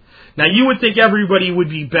money. Now you would think everybody would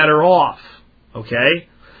be better off, okay?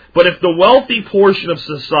 But if the wealthy portion of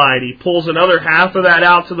society pulls another half of that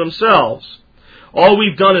out to themselves, all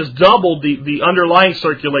we've done is doubled the underlying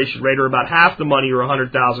circulation rate, or about half the money, or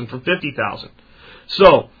 $100,000 from $50,000.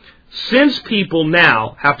 So, since people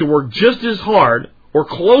now have to work just as hard, or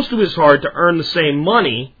close to as hard, to earn the same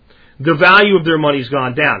money, the value of their money's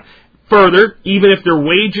gone down. Further, even if their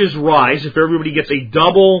wages rise, if everybody gets a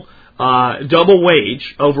double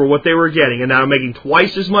wage over what they were getting, and now making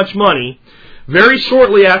twice as much money, very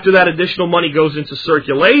shortly after that additional money goes into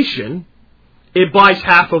circulation, it buys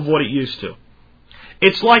half of what it used to.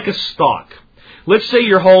 It's like a stock. Let's say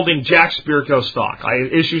you're holding Jack Spirko stock. I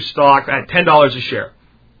issue stock at $10 a share.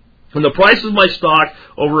 And the price of my stock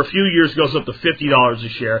over a few years goes up to $50 a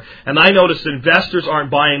share, and I notice investors aren't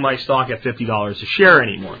buying my stock at $50 a share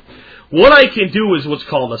anymore. What I can do is what's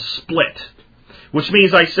called a split, which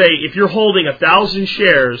means I say if you're holding 1,000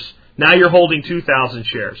 shares, now you're holding 2,000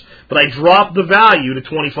 shares. But I drop the value to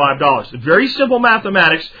 $25. Very simple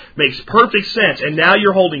mathematics, makes perfect sense. And now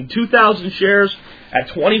you're holding 2,000 shares at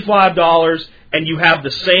 $25, and you have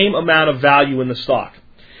the same amount of value in the stock.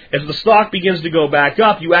 As the stock begins to go back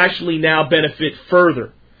up, you actually now benefit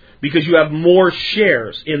further, because you have more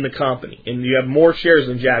shares in the company, and you have more shares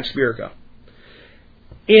than Jack Spirko.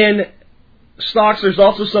 In stocks, there's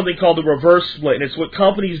also something called the reverse split, and it's what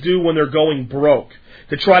companies do when they're going broke,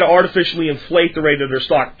 to try to artificially inflate the rate of their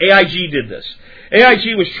stock. AIG did this.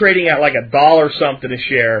 AIG was trading at like $1 something a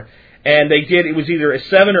share, and it was either a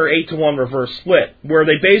 7 or 8 to 1 reverse split, where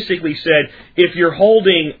they basically said, if you're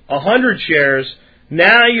holding 100 shares,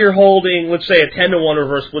 now you're holding, let's say, a 10 to 1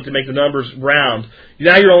 reverse split to make the numbers round.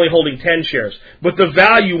 Now you're only holding 10 shares. But the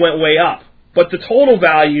value went way up. But the total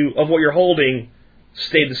value of what you're holding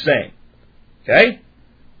stayed the same. Okay?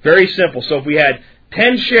 Very simple. So if we had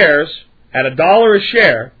 10 shares at $1 a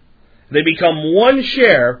share, they become 1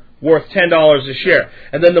 share worth $10 a share.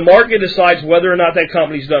 And then the market decides whether or not that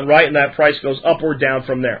company's done right, and that price goes up or down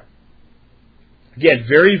from there. Again,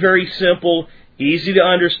 very, very simple, easy to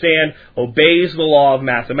understand, obeys the law of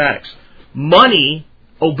mathematics. Money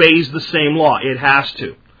obeys the same law. It has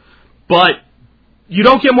to. But you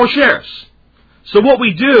don't get more shares. So what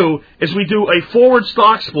we do is we do a forward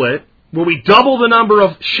stock split where we double the number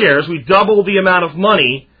of shares, we double the amount of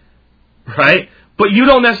money, right? But you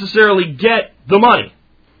don't necessarily get the money.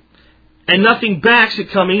 And nothing backs it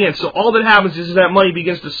coming in. So all that happens is that money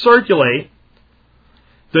begins to circulate.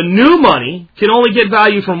 The new money can only get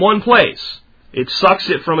value from one place. It sucks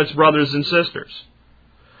it from its brothers and sisters.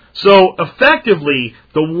 So effectively,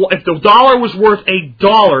 if the dollar was worth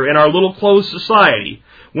 $1 in our little closed society,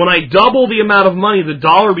 when I double the amount of money, the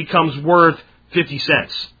dollar becomes worth 50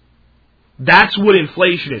 cents. That's what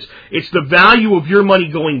inflation is. It's the value of your money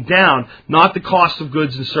going down, not the cost of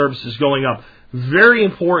goods and services going up. Very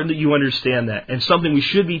important that you understand that, and something we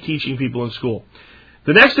should be teaching people in school.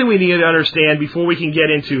 The next thing we need to understand before we can get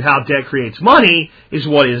into how debt creates money is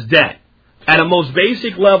what is debt. At a most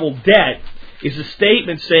basic level, debt is a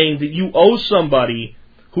statement saying that you owe somebody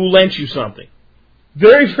who lent you something.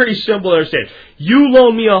 Very, very simple to understand. You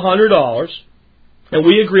loan me $100, and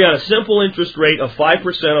we agree on a simple interest rate of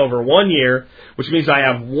 5% over 1 year, which means I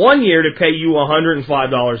have 1 year to pay you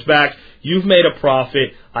 $105 back. You've made a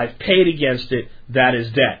profit. I've paid against it. That is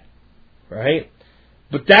debt. Right?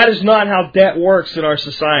 But that is not how debt works in our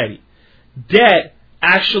society. debt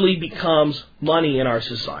actually becomes money in our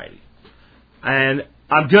society. And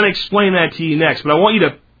I'm going to explain that to you next, but I want you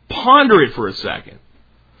to ponder it for a second.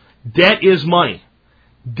 Debt is money.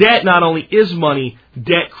 Debt not only is money,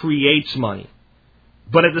 debt creates money.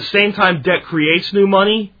 But at the same time debt creates new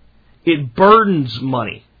money, it burdens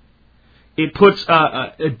money. It puts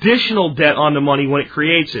additional debt on the money when it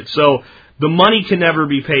creates it. So the money can never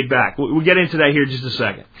be paid back. We'll get into that here in just a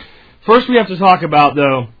second. First we have to talk about,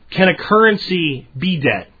 though, can a currency be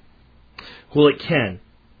debt? Well, it can.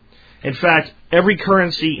 In fact, every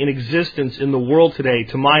currency in existence in the world today,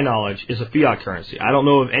 to my knowledge, is a fiat currency. I don't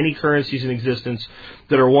know of any currencies in existence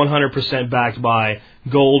that are 100% backed by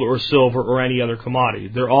gold or silver or any other commodity.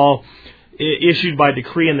 They're all issued by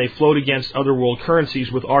decree, and they float against other world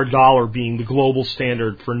currencies, with our dollar being the global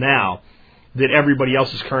standard for now that everybody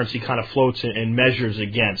else's currency kind of floats and measures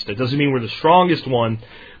against. It doesn't mean we're the strongest one,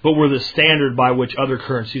 but we're the standard by which other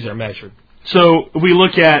currencies are measured. So if we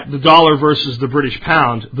look at the dollar versus the British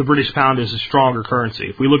pound is a stronger currency.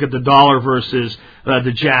 If we look at the dollar versus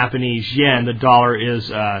the Japanese yen, the dollar is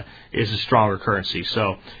a stronger currency.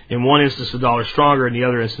 So in one instance, the dollar is stronger, in the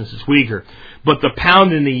other instance, it's weaker. But the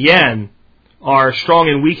pound and the yen are strong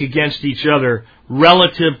and weak against each other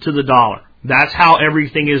relative to the dollar. That's how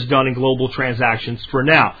everything is done in global transactions for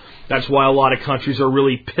now. That's why a lot of countries are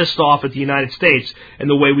really pissed off at the United States and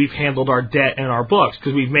the way we've handled our debt and our books,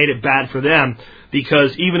 because we've made it bad for them,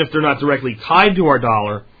 because even if they're not directly tied to our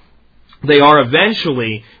dollar, they are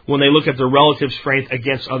eventually when they look at their relative strength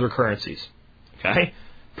against other currencies. Okay?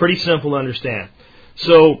 Pretty simple to understand.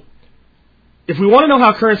 So if we want to know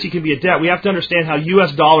how currency can be a debt, we have to understand how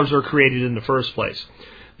U.S. dollars are created in the first place.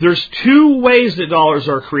 There's two ways that dollars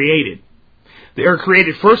are created. They are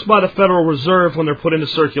created first by the Federal Reserve when they're put into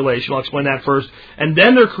circulation. I'll explain that first. And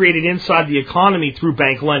then they're created inside the economy through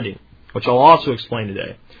bank lending, which I'll also explain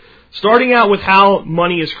today. Starting out with how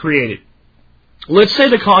money is created. Let's say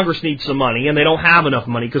the Congress needs some money and they don't have enough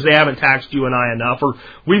money because they haven't taxed you and I enough, or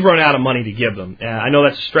we've run out of money to give them. I know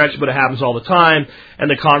that's a stretch, but it happens all the time, and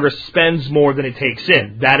the Congress spends more than it takes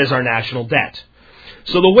in. That is our national debt.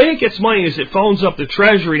 So the way it gets money is it phones up the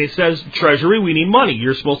Treasury and it says, Treasury, we need money.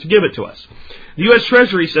 You're supposed to give it to us. The U.S.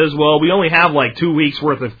 Treasury says, well, we only have like 2 weeks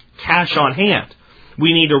worth of cash on hand.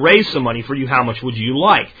 We need to raise some money for you. How much would you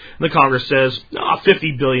like? And the Congress says,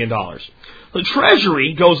 $50 billion. The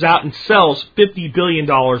Treasury goes out and sells $50 billion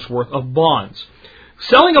worth of bonds.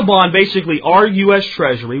 Selling a bond, basically, our U.S.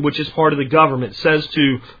 Treasury, which is part of the government, says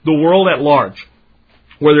to the world at large,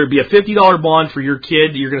 whether it be a $50 bond for your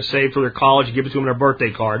kid that you're going to save for their college, you give it to them in a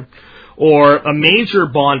birthday card, or a major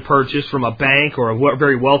bond purchase from a bank or a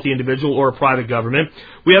very wealthy individual or a private government,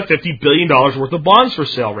 we have $50 billion worth of bonds for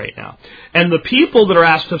sale right now. And the people that are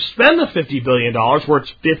asked to spend the $50 billion, where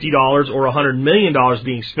it's $50 or $100 million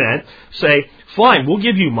being spent, say, fine, we'll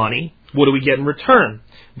give you money. What do we get in return?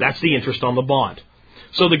 That's the interest on the bond.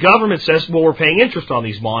 So the government says, well, we're paying interest on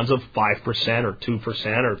these bonds of 5% or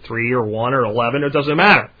 2% or 3 or 1 or 11. It doesn't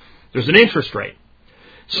matter. There's an interest rate.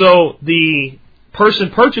 So the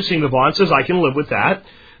person purchasing the bond says, I can live with that.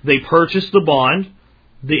 They purchase the bond.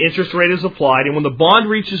 The interest rate is applied. And when the bond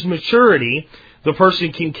reaches maturity, the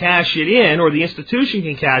person can cash it in, or the institution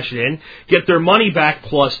can cash it in, get their money back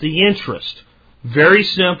plus the interest. Very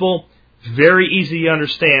simple, very easy to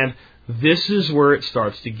understand. This is where it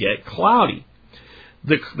starts to get cloudy.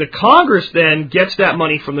 The Congress then gets that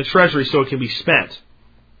money from the Treasury so it can be spent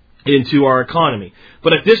into our economy.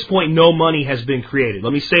 But at this point, no money has been created.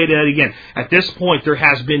 Let me say that again. At this point, there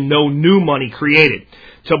has been no new money created.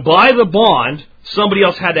 To buy the bond, somebody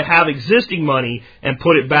else had to have existing money and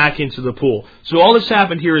put it back into the pool. So all that's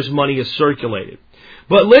happened here is money is circulated.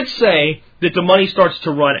 But let's say that the money starts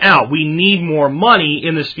to run out. We need more money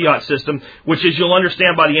in this fiat system, which, as you'll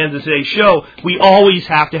understand by the end of today's show, we always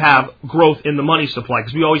have to have growth in the money supply,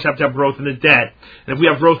 because we always have to have growth in the debt. And if we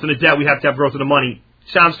have growth in the debt, we have to have growth in the money.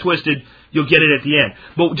 Sounds twisted. You'll get it at the end.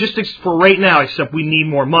 But just for right now, except we need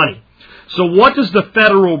more money. So what does the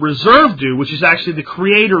Federal Reserve do, which is actually the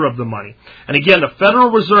creator of the money? And again, the Federal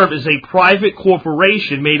Reserve is a private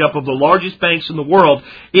corporation made up of the largest banks in the world.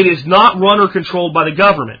 It is not run or controlled by the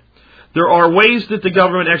government. There are ways that the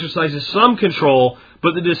government exercises some control,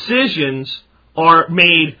 but the decisions are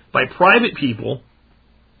made by private people.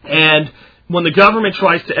 And when the government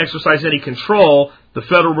tries to exercise any control, the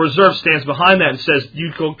Federal Reserve stands behind that and says,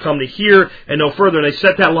 you come to here and no further. And they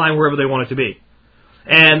set that line wherever they want it to be.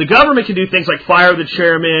 And the government can do things like fire the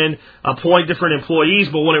chairman, appoint different employees,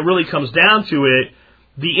 but when it really comes down to it,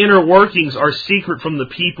 the inner workings are secret from the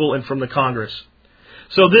people and from the Congress.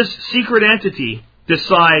 So this secret entity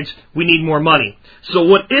decides we need more money. So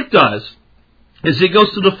what it does is it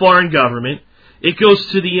goes to the foreign government, it goes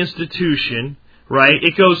to the institution, right?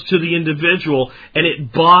 It goes to the individual, and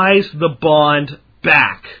it buys the bond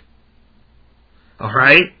back. All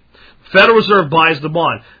right? Federal Reserve buys the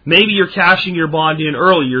bond. Maybe you're cashing your bond in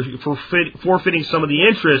early. You're forfeiting some of the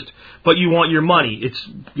interest, but you want your money.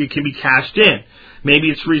 It can be cashed in. Maybe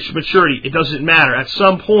it's reached maturity. It doesn't matter. At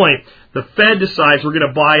some point, the Fed decides we're going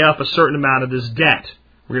to buy up a certain amount of this debt.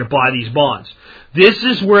 We're going to buy these bonds. This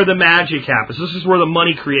is where the magic happens. This is where the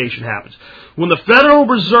money creation happens. When the Federal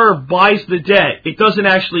Reserve buys the debt, it doesn't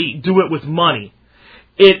actually do it with money.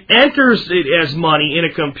 It enters it as money in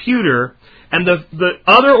a computer, and the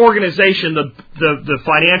other organization, the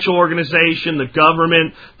financial organization, the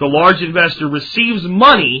government, the large investor receives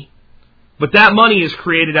money, but that money is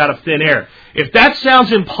created out of thin air. If that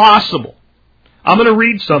sounds impossible, I'm going to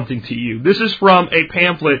read something to you. This is from a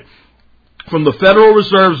pamphlet from the Federal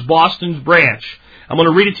Reserve's Boston branch. I'm going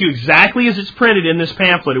to read it to you exactly as it's printed in this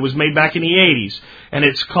pamphlet. It was made back in the 80s, and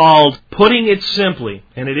it's called Putting It Simply,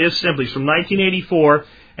 and it is simply. It's from 1984,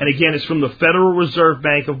 and again, it's from the Federal Reserve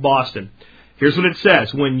Bank of Boston. Here's what it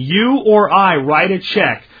says. When you or I write a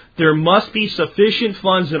check, there must be sufficient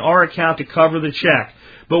funds in our account to cover the check.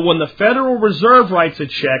 But when the Federal Reserve writes a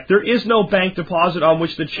check, there is no bank deposit on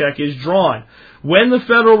which the check is drawn. When the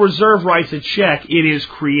Federal Reserve writes a check, it is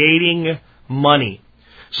creating money.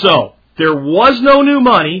 So, there was no new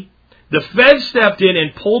money. The Fed stepped in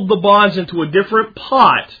and pulled the bonds into a different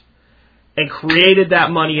pot and created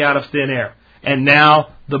that money out of thin air. And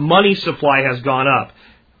now the money supply has gone up.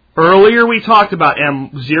 Earlier we talked about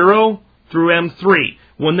M0 through M3.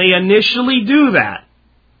 When they initially do that,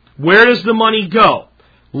 where does the money go?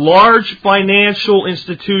 Large financial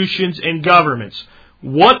institutions and governments.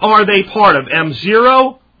 What are they part of?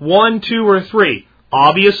 M0, 1, 2, or 3?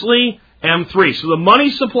 Obviously, M3. So the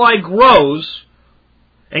money supply grows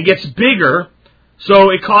and gets bigger,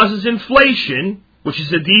 so it causes inflation, which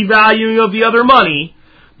is a devaluing of the other money,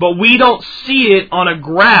 but we don't see it on a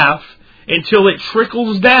graph until it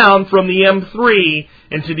trickles down from the M3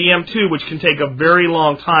 into the M2, which can take a very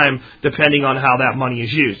long time depending on how that money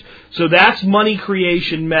is used. So that's money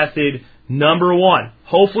creation method number one.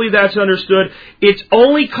 Hopefully that's understood. It's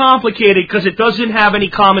only complicated because it doesn't have any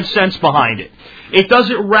common sense behind it. It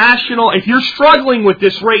doesn't rational. If you're struggling with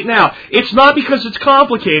this right now, it's not because it's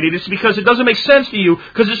complicated. It's because it doesn't make sense to you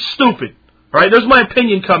because it's stupid. All right? There's my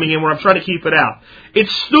opinion coming in where I'm trying to keep it out.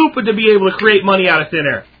 It's stupid to be able to create money out of thin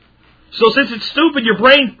air. So since it's stupid, your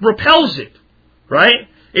brain repels it. Right?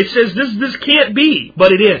 It says this can't be,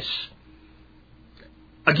 but it is.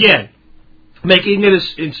 Again, making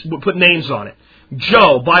it put names on it.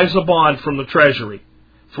 Joe buys a bond from the Treasury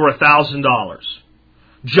for $1,000.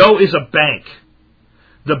 Joe is a bank.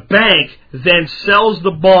 The bank then sells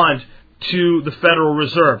the bond to the Federal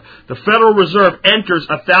Reserve. The Federal Reserve enters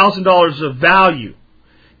 $1,000 of value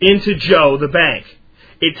into Joe, the bank.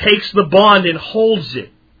 It takes the bond and holds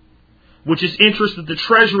it, which is interest that the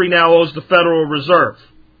Treasury now owes the Federal Reserve.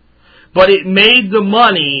 But it made the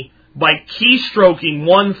money by keystroking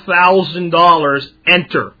 $1,000,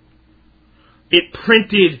 enter. It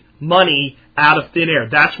printed money out of thin air.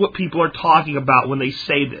 That's what people are talking about when they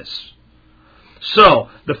say this. So,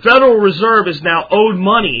 the Federal Reserve is now owed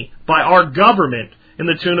money by our government in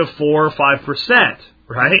the tune of 4 or 5%,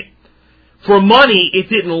 right? For money it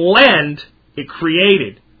didn't lend, it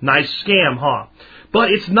created. Nice scam, huh? But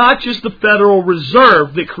it's not just the Federal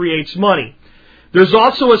Reserve that creates money. There's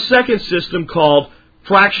also a second system called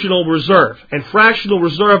fractional reserve. And fractional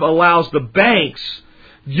reserve allows the banks,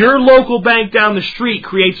 your local bank down the street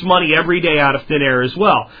creates money every day out of thin air as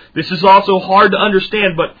well. This is also hard to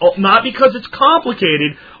understand, but not because it's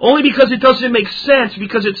complicated, only because it doesn't make sense,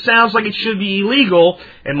 because it sounds like it should be illegal.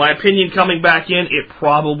 And my opinion coming back in, it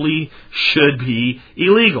probably should be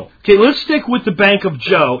illegal. Okay, let's stick with the Bank of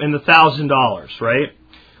Joe and the $1,000, right?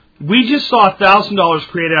 We just saw $1,000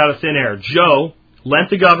 created out of thin air. Joe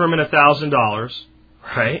lent the government $1,000,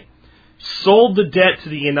 right? Sold the debt to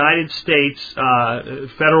the United States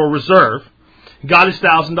Federal Reserve, got his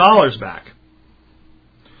 $1,000 back.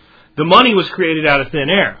 The money was created out of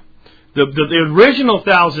thin air. The original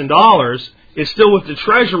 $1,000 is still with the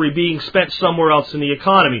Treasury being spent somewhere else in the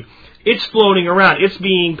economy. It's floating around. It's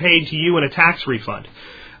being paid to you in a tax refund.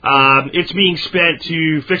 It's being spent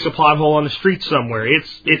to fix a pothole on the street somewhere.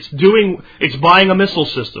 It's buying a missile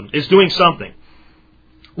system. It's doing something.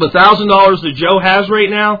 The $1,000 that Joe has right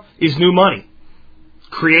now is new money,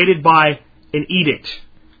 created by an edict,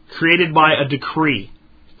 created by a decree,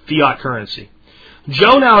 fiat currency.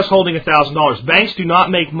 Joe now is holding $1,000. Banks do not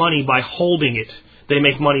make money by holding it. They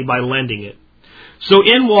make money by lending it. So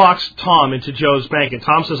in walks Tom into Joe's bank, and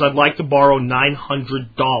Tom says, I'd like to borrow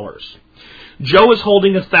 $900. Joe is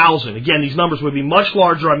holding $1,000. Again, these numbers would be much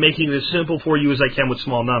larger. I'm making it as simple for you as I can with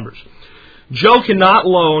small numbers. Joe cannot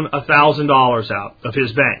loan $1,000 out of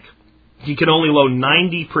his bank. He can only loan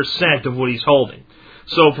 90% of what he's holding.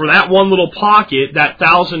 So for that one little pocket, that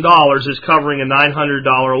 $1,000 is covering a $900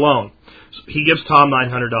 loan. So he gives Tom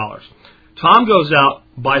 $900. Tom goes out,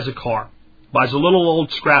 buys a car, buys a little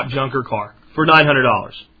old scrap junker car for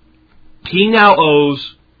 $900. He now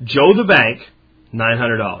owes Joe the bank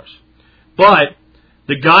 $900. But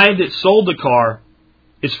the guy that sold the car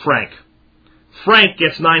is Frank. Frank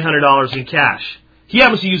gets $900 in cash. He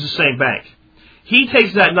happens to use the same bank. He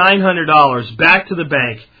takes that $900 back to the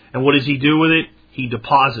bank, and what does he do with it? He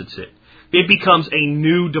deposits it. It becomes a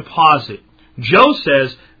new deposit. Joe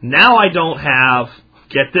says, now I don't have,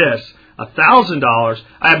 get this, $1,000,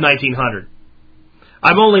 I have $1,900.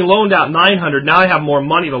 I've only loaned out $900, now I have more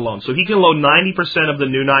money to loan. So he can loan 90% of the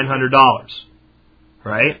new $900.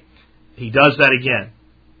 Right? He does that again.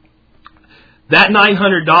 That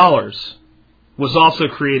 $900 was also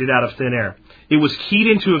created out of thin air. It was keyed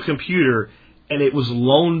into a computer, and it was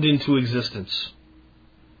loaned into existence.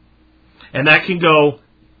 And that can go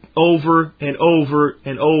over and over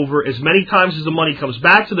and over. As many times as the money comes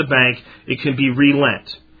back to the bank, it can be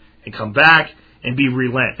relent. And come back and be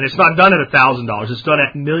relent. And it's not done at $1,000. It's done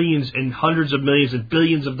at millions and hundreds of millions and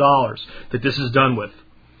billions of dollars that this is done with.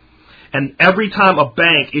 And every time a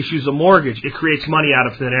bank issues a mortgage, it creates money out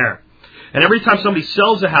of thin air. And every time somebody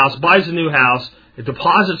sells a house, buys a new house, it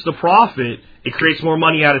deposits the profit, it creates more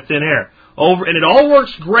money out of thin air. And it all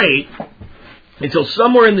works great until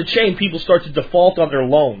somewhere in the chain people start to default on their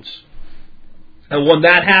loans. And when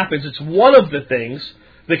that happens, it's one of the things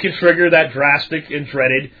that can trigger that drastic and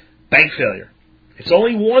dreaded bank failure. It's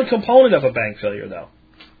only one component of a bank failure, though.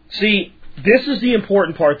 See, this is the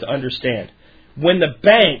important part to understand. When the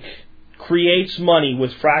bank creates money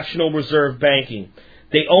with fractional reserve banking,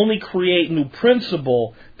 they only create new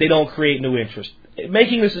principal, they don't create new interest.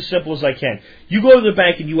 Making this as simple as I can. You go to the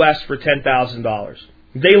bank and you ask for $10,000.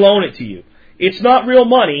 They loan it to you. It's not real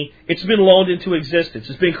money. It's been loaned into existence.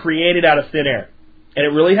 It's been created out of thin air. And it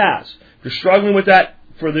really has. If you're struggling with that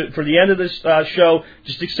for the end of this show,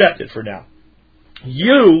 just accept it for now.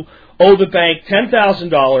 You owe the bank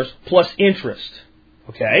 $10,000 plus interest.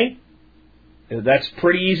 Okay? That's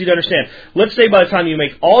pretty easy to understand. Let's say by the time you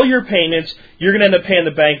make all your payments, you're going to end up paying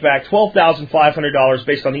the bank back $12,500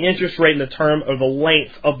 based on the interest rate and the term or the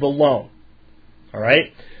length of the loan. All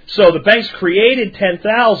right? So the bank's created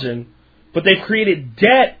 $10,000, but they've created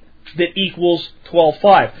debt that equals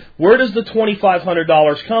 $12,500. Where does the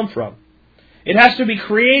 $2,500 come from? It has to be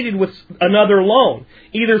created with another loan,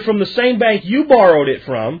 either from the same bank you borrowed it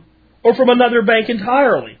from or from another bank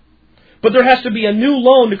entirely. But there has to be a new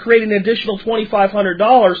loan to create an additional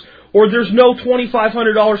 $2,500, or there's no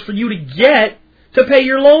 $2,500 for you to get to pay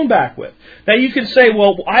your loan back with. Now you can say,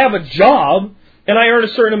 well, I have a job and I earn a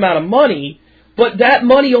certain amount of money, but that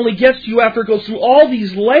money only gets to you after it goes through all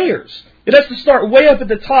these layers. It has to start way up at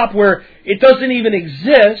the top where it doesn't even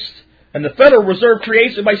exist, and the Federal Reserve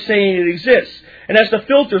creates it by saying it exists, and has to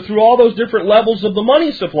filter through all those different levels of the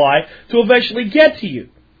money supply to eventually get to you.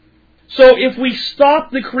 So if we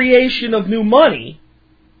stop the creation of new money,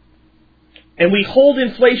 and we hold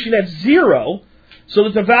inflation at zero, so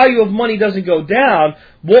that the value of money doesn't go down,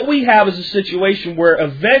 what we have is a situation where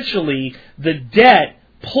eventually the debt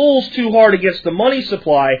pulls too hard against the money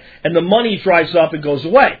supply, and the money dries up and goes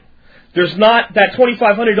away. There's not, that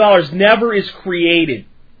 $2,500 never is created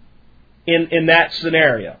in that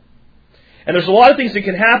scenario. And there's a lot of things that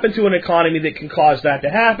can happen to an economy that can cause that to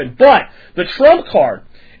happen. But the trump card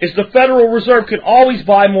is the Federal Reserve can always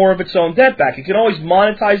buy more of its own debt back. It can always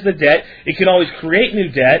monetize the debt. It can always create new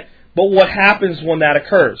debt. But what happens when that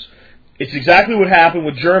occurs? It's exactly what happened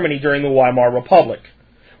with Germany during the Weimar Republic,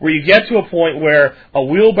 where you get to a point where a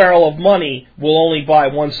wheelbarrow of money will only buy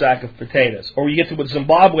one sack of potatoes. Or you get to what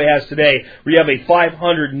Zimbabwe has today, where you have a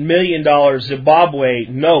 $500 million Zimbabwe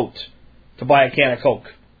note to buy a can of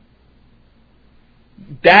Coke.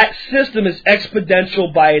 That system is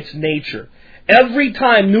exponential by its nature. Every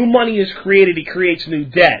time new money is created, it creates new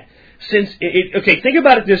debt. Think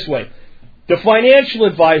about it this way. The financial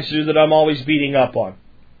advisor that I'm always beating up on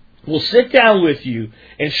will sit down with you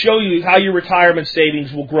and show you how your retirement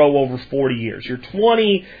savings will grow over 40 years. You're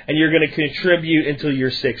 20 and you're going to contribute until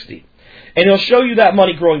you're 60. And he'll show you that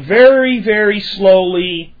money growing very, very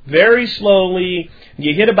slowly, and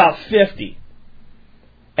you hit about 50.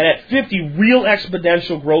 And at 50, real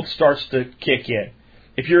exponential growth starts to kick in.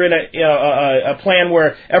 If you're in a plan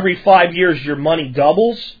where every 5 years your money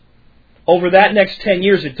doubles, over that next 10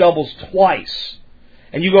 years, it doubles twice.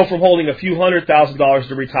 And you go from holding a few $100,000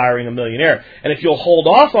 to retiring a millionaire. And if you'll hold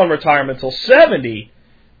off on retirement until 70,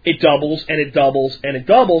 it doubles and it doubles and it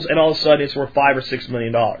doubles, and all of a sudden it's worth $5 or $6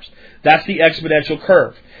 million. That's the exponential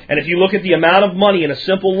curve. And if you look at the amount of money in a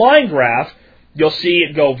simple line graph, you'll see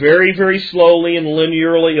it go very, very slowly and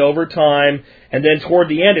linearly over time, and then toward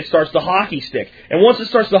the end it starts to hockey stick. And once it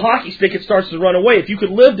starts to hockey stick, it starts to run away. If you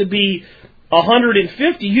could live to be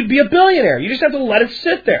 150, you'd be a billionaire. You just have to let it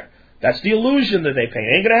sit there. That's the illusion that they paint.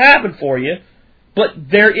 It ain't going to happen for you, but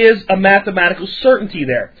there is a mathematical certainty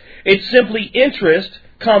there. It's simply interest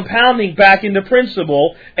compounding back into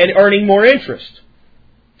principal and earning more interest.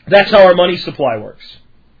 That's how our money supply works.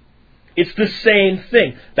 It's the same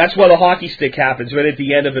thing. That's why the hockey stick happens right at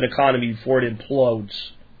the end of an economy before it implodes.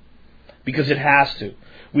 Because it has to.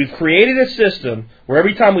 We've created a system where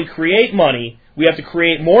every time we create money, we have to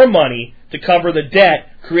create more money to cover the debt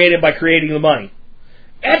created by creating the money.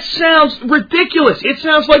 That sounds ridiculous. It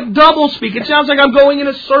sounds like doublespeak. It sounds like I'm going in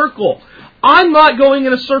a circle. I'm not going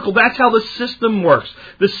in a circle. That's how the system works.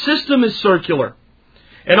 The system is circular.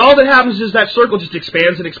 And all that happens is that circle just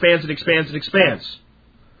expands and expands and expands and expands.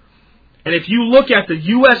 And if you look at the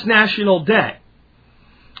U.S. national debt,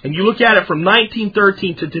 and you look at it from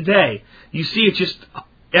 1913 to today, you see it just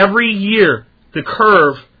every year the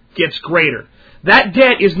curve gets greater. That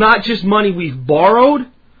debt is not just money we've borrowed.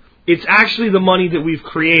 It's actually the money that we've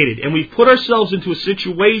created. And we've put ourselves into a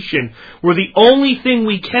situation where the only thing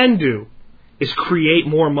we can do is create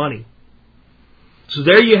more money. So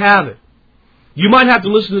there you have it. You might have to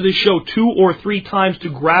listen to this show 2 or 3 times to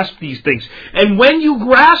grasp these things. And when you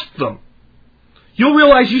grasp them, you'll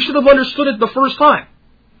realize you should have understood it the first time.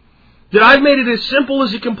 That I've made it as simple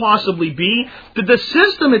as it can possibly be. That the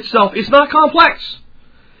system itself is not complex.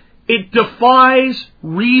 It defies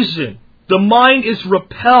reason. The mind is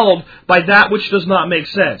repelled by that which does not make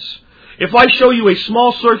sense. If I show you a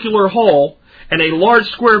small circular hole and a large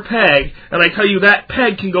square peg, and I tell you that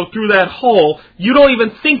peg can go through that hole, you don't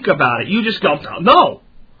even think about it. You just go, no.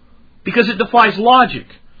 Because it defies logic.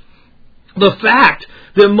 The fact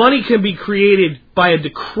that money can be created by a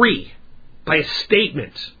decree, by a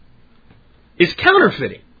statement, is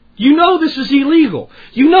counterfeiting. You know this is illegal.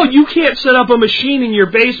 You know you can't set up a machine in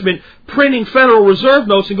your basement printing Federal Reserve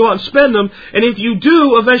notes and go out and spend them, and if you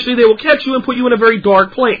do, eventually they will catch you and put you in a very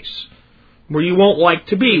dark place where you won't like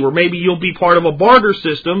to be, where maybe you'll be part of a barter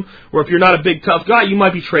system, where if you're not a big tough guy, you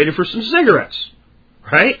might be traded for some cigarettes.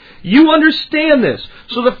 Right? You understand this.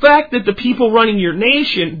 So the fact that the people running your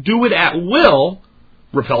nation do it at will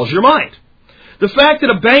repels your mind. The fact that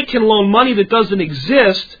a bank can loan money that doesn't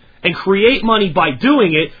exist and create money by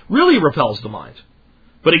doing it really repels the mind.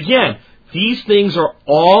 But again, these things are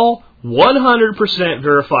all 100%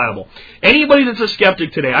 verifiable. Anybody that's a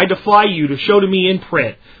skeptic today, I defy you to show to me in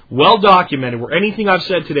print, well documented, where anything I've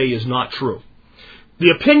said today is not true. The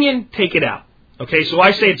opinion, take it out. Okay, so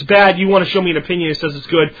I say it's bad, you want to show me an opinion that says it's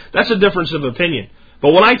good, that's a difference of opinion.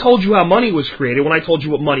 But when I told you how money was created, when I told you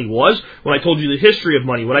what money was, when I told you the history of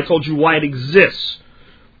money, when I told you why it exists,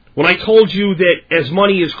 when I told you that as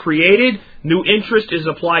money is created, new interest is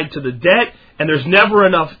applied to the debt, and there's never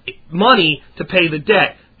enough money to pay the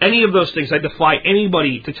debt, any of those things I defy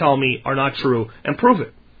anybody to tell me are not true and prove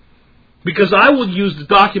it. Because I will use the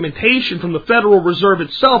documentation from the Federal Reserve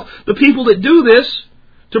itself, the people that do this,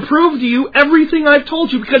 to prove to you everything I've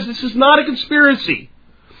told you, because this is not a conspiracy.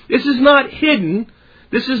 This is not hidden.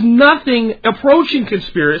 This is nothing approaching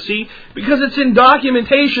conspiracy, because it's in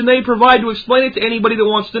documentation they provide to explain it to anybody that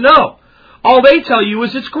wants to know. All they tell you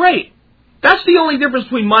is it's great. That's the only difference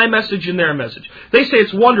between my message and their message. They say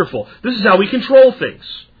it's wonderful. This is how we control things.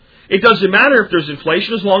 It doesn't matter if there's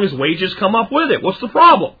inflation as long as wages come up with it. What's the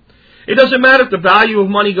problem? It doesn't matter if the value of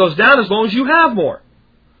money goes down as long as you have more.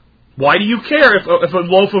 Why do you care if a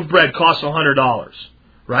loaf of bread costs $100?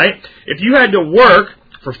 Right? If you had to work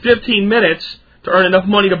for 15 minutes to earn enough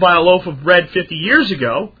money to buy a loaf of bread 50 years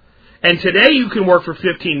ago, and today you can work for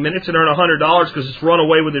 15 minutes and earn $100 because it's run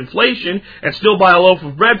away with inflation, and still buy a loaf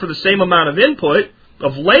of bread for the same amount of input,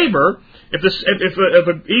 of labor, if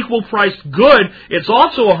an equal priced good, it's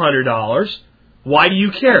also $100, why do you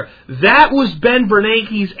care? That was Ben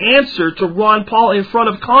Bernanke's answer to Ron Paul in front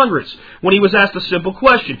of Congress when he was asked a simple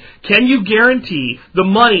question. Can you guarantee the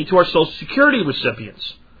money to our Social Security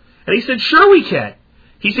recipients? And he said, sure we can.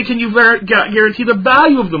 He said, can you guarantee the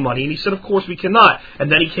value of the money? And he said, of course we cannot.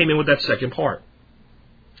 And then he came in with that second part.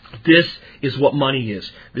 This is what money is.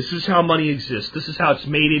 This is how money exists. This is how it's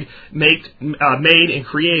made and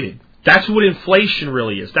created. That's what inflation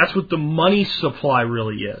really is. That's what the money supply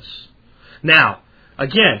really is. Now,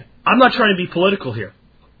 again, I'm not trying to be political here.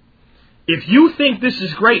 If you think this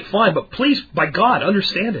is great, fine, but please, by God,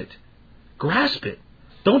 understand it. Grasp it.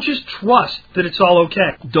 Don't just trust that it's all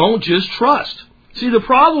okay. Don't just trust. See, the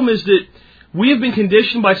problem is that we have been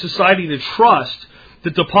conditioned by society to trust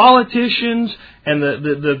that the politicians and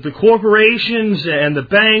the corporations and the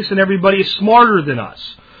banks and everybody is smarter than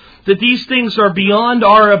us. That these things are beyond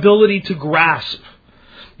our ability to grasp.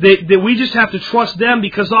 That we just have to trust them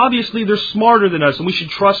because obviously they're smarter than us and we should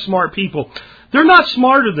trust smart people. They're not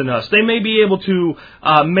smarter than us. They may be able to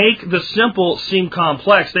make the simple seem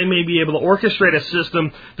complex. They may be able to orchestrate a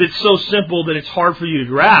system that's so simple that it's hard for you to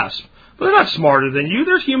grasp. But they're not smarter than you.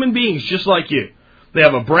 They're human beings just like you. They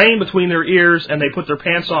have a brain between their ears and they put their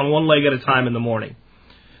pants on one leg at a time in the morning.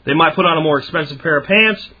 They might put on a more expensive pair of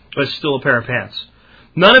pants, but it's still a pair of pants.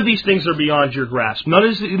 None of these things are beyond your grasp. None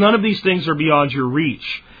of these things are beyond your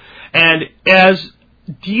reach. And as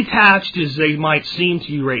detached as they might seem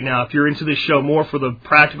to you right now, if you're into this show more for the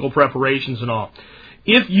practical preparations and all,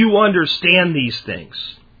 if you understand these things,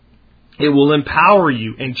 it will empower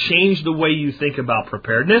you and change the way you think about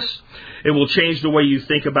preparedness. It will change the way you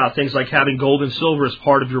think about things like having gold and silver as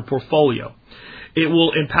part of your portfolio. It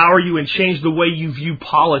will empower you and change the way you view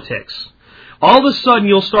politics. All of a sudden,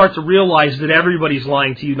 you'll start to realize that everybody's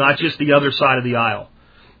lying to you, not just the other side of the aisle.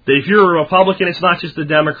 That if you're a Republican, it's not just the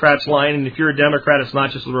Democrats lying, and if you're a Democrat, it's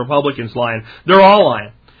not just the Republicans lying. They're all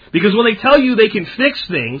lying. Because when they tell you they can fix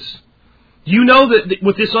things, you know that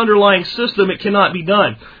with this underlying system, it cannot be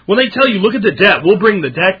done. When they tell you, look at the debt, we'll bring the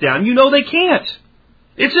debt down, you know they can't.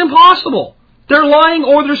 It's impossible. They're lying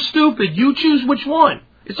or they're stupid. You choose which one.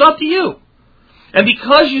 It's up to you. And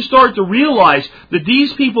because you start to realize that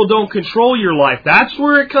these people don't control your life, that's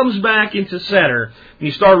where it comes back into center. And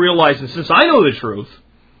you start realizing, since I know the truth,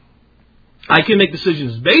 I can make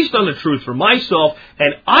decisions based on the truth for myself,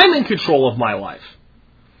 and I'm in control of my life.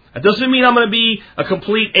 That doesn't mean I'm going to be a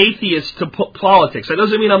complete atheist to politics. That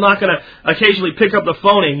doesn't mean I'm not going to occasionally pick up the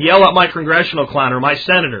phone and yell at my congressional clown or my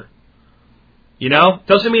senator. You know?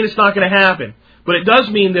 Doesn't mean it's not going to happen. But it does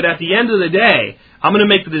mean that at the end of the day, I'm going to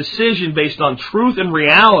make the decision based on truth and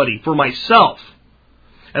reality for myself.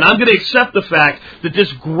 And I'm going to accept the fact that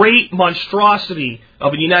this great monstrosity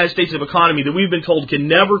of a United States of economy that we've been told can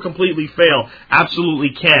never completely fail, absolutely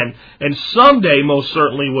can. And someday most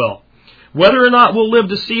certainly will. Whether or not we'll live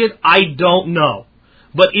to see it, I don't know.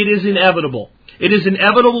 But it is inevitable. It is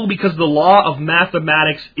inevitable because the law of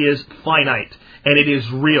mathematics is finite. And it is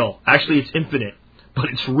real. Actually, it's infinite. But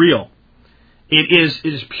it's real. It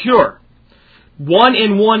is pure. 1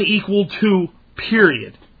 and 1 equal 2,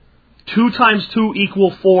 period. 2 times 2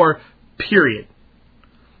 equal 4, period.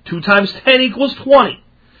 2 times 10 equals 20.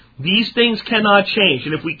 These things cannot change.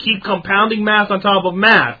 And if we keep compounding math on top of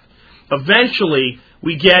math, eventually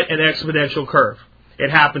we get an exponential curve. It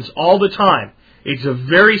happens all the time. It's a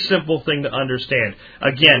very simple thing to understand.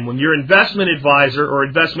 Again, when your investment advisor, or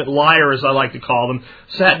investment liar as I like to call them,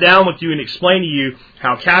 sat down with you and explained to you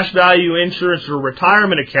how cash value insurance or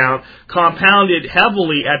retirement account compounded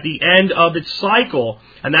heavily at the end of its cycle,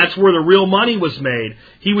 and that's where the real money was made,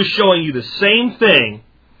 he was showing you the same thing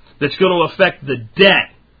that's going to affect the debt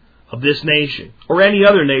of this nation, or any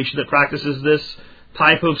other nation that practices this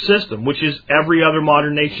type of system, which is every other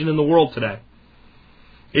modern nation in the world today.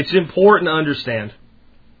 It's important to understand.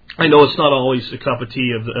 I know it's not always a cup of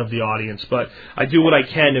tea of the audience, but I do what I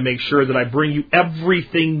can to make sure that I bring you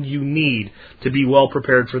everything you need to be well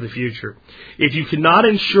prepared for the future. If you cannot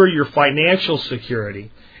ensure your financial security,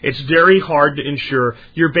 it's very hard to ensure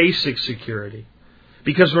your basic security.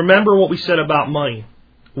 Because remember what we said about money,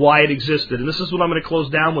 why it existed, and this is what I'm going to close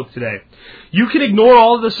down with today. You can ignore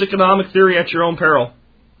all of this economic theory at your own peril.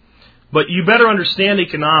 But you better understand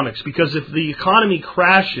economics, because if the economy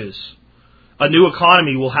crashes, a new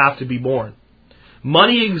economy will have to be born.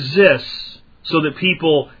 Money exists so that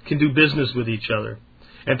people can do business with each other.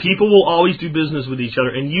 And people will always do business with each other,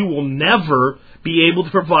 and you will never be able to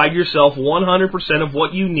provide yourself 100% of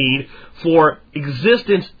what you need for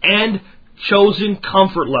existence and chosen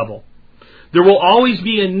comfort level. There will always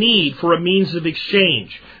be a need for a means of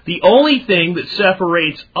exchange. The only thing that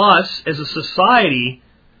separates us as a society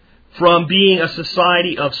from being a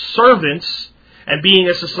society of servants and being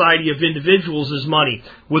a society of individuals is money.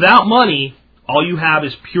 Without money, all you have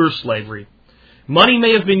is pure slavery. Money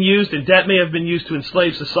may have been used and debt may have been used to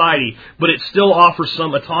enslave society, but it still offers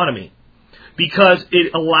some autonomy because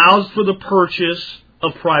it allows for the purchase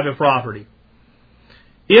of private property.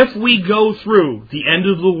 If we go through the end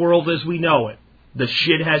of the world as we know it, the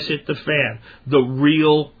shit has hit the fan, the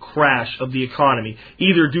real crash of the economy,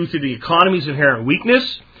 either due to the economy's inherent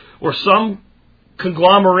weakness or some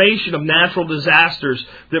conglomeration of natural disasters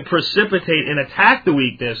that precipitate and attack the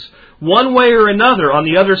weakness, one way or another on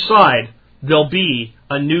the other side, there'll be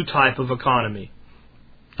a new type of economy.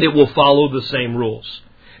 It will follow the same rules.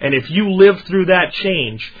 And if you live through that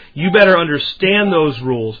change, you better understand those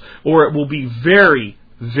rules, or it will be very,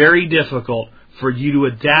 very difficult for you to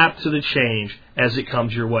adapt to the change as it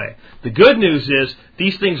comes your way. The good news is,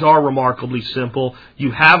 these things are remarkably simple. You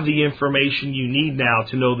have the information you need now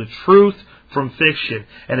to know the truth from fiction,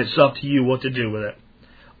 and it's up to you what to do with it.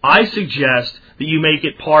 I suggest that you make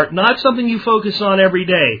it part, not something you focus on every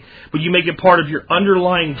day, but you make it part of your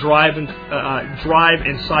underlying drive and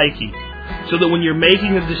psyche, so that when you're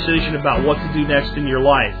making a decision about what to do next in your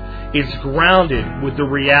life, it's grounded with the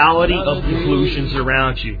reality of the illusions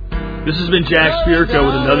around you. This has been Jack Spirko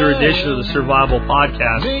with another edition of the Survival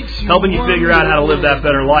Podcast, helping you figure out how to live that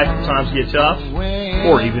better life if times get tough,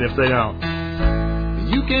 or even if they don't.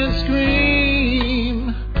 You can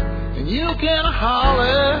scream and you can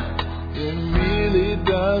holler. It really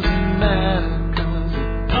doesn't matter, 'cause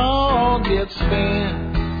it all gets spent.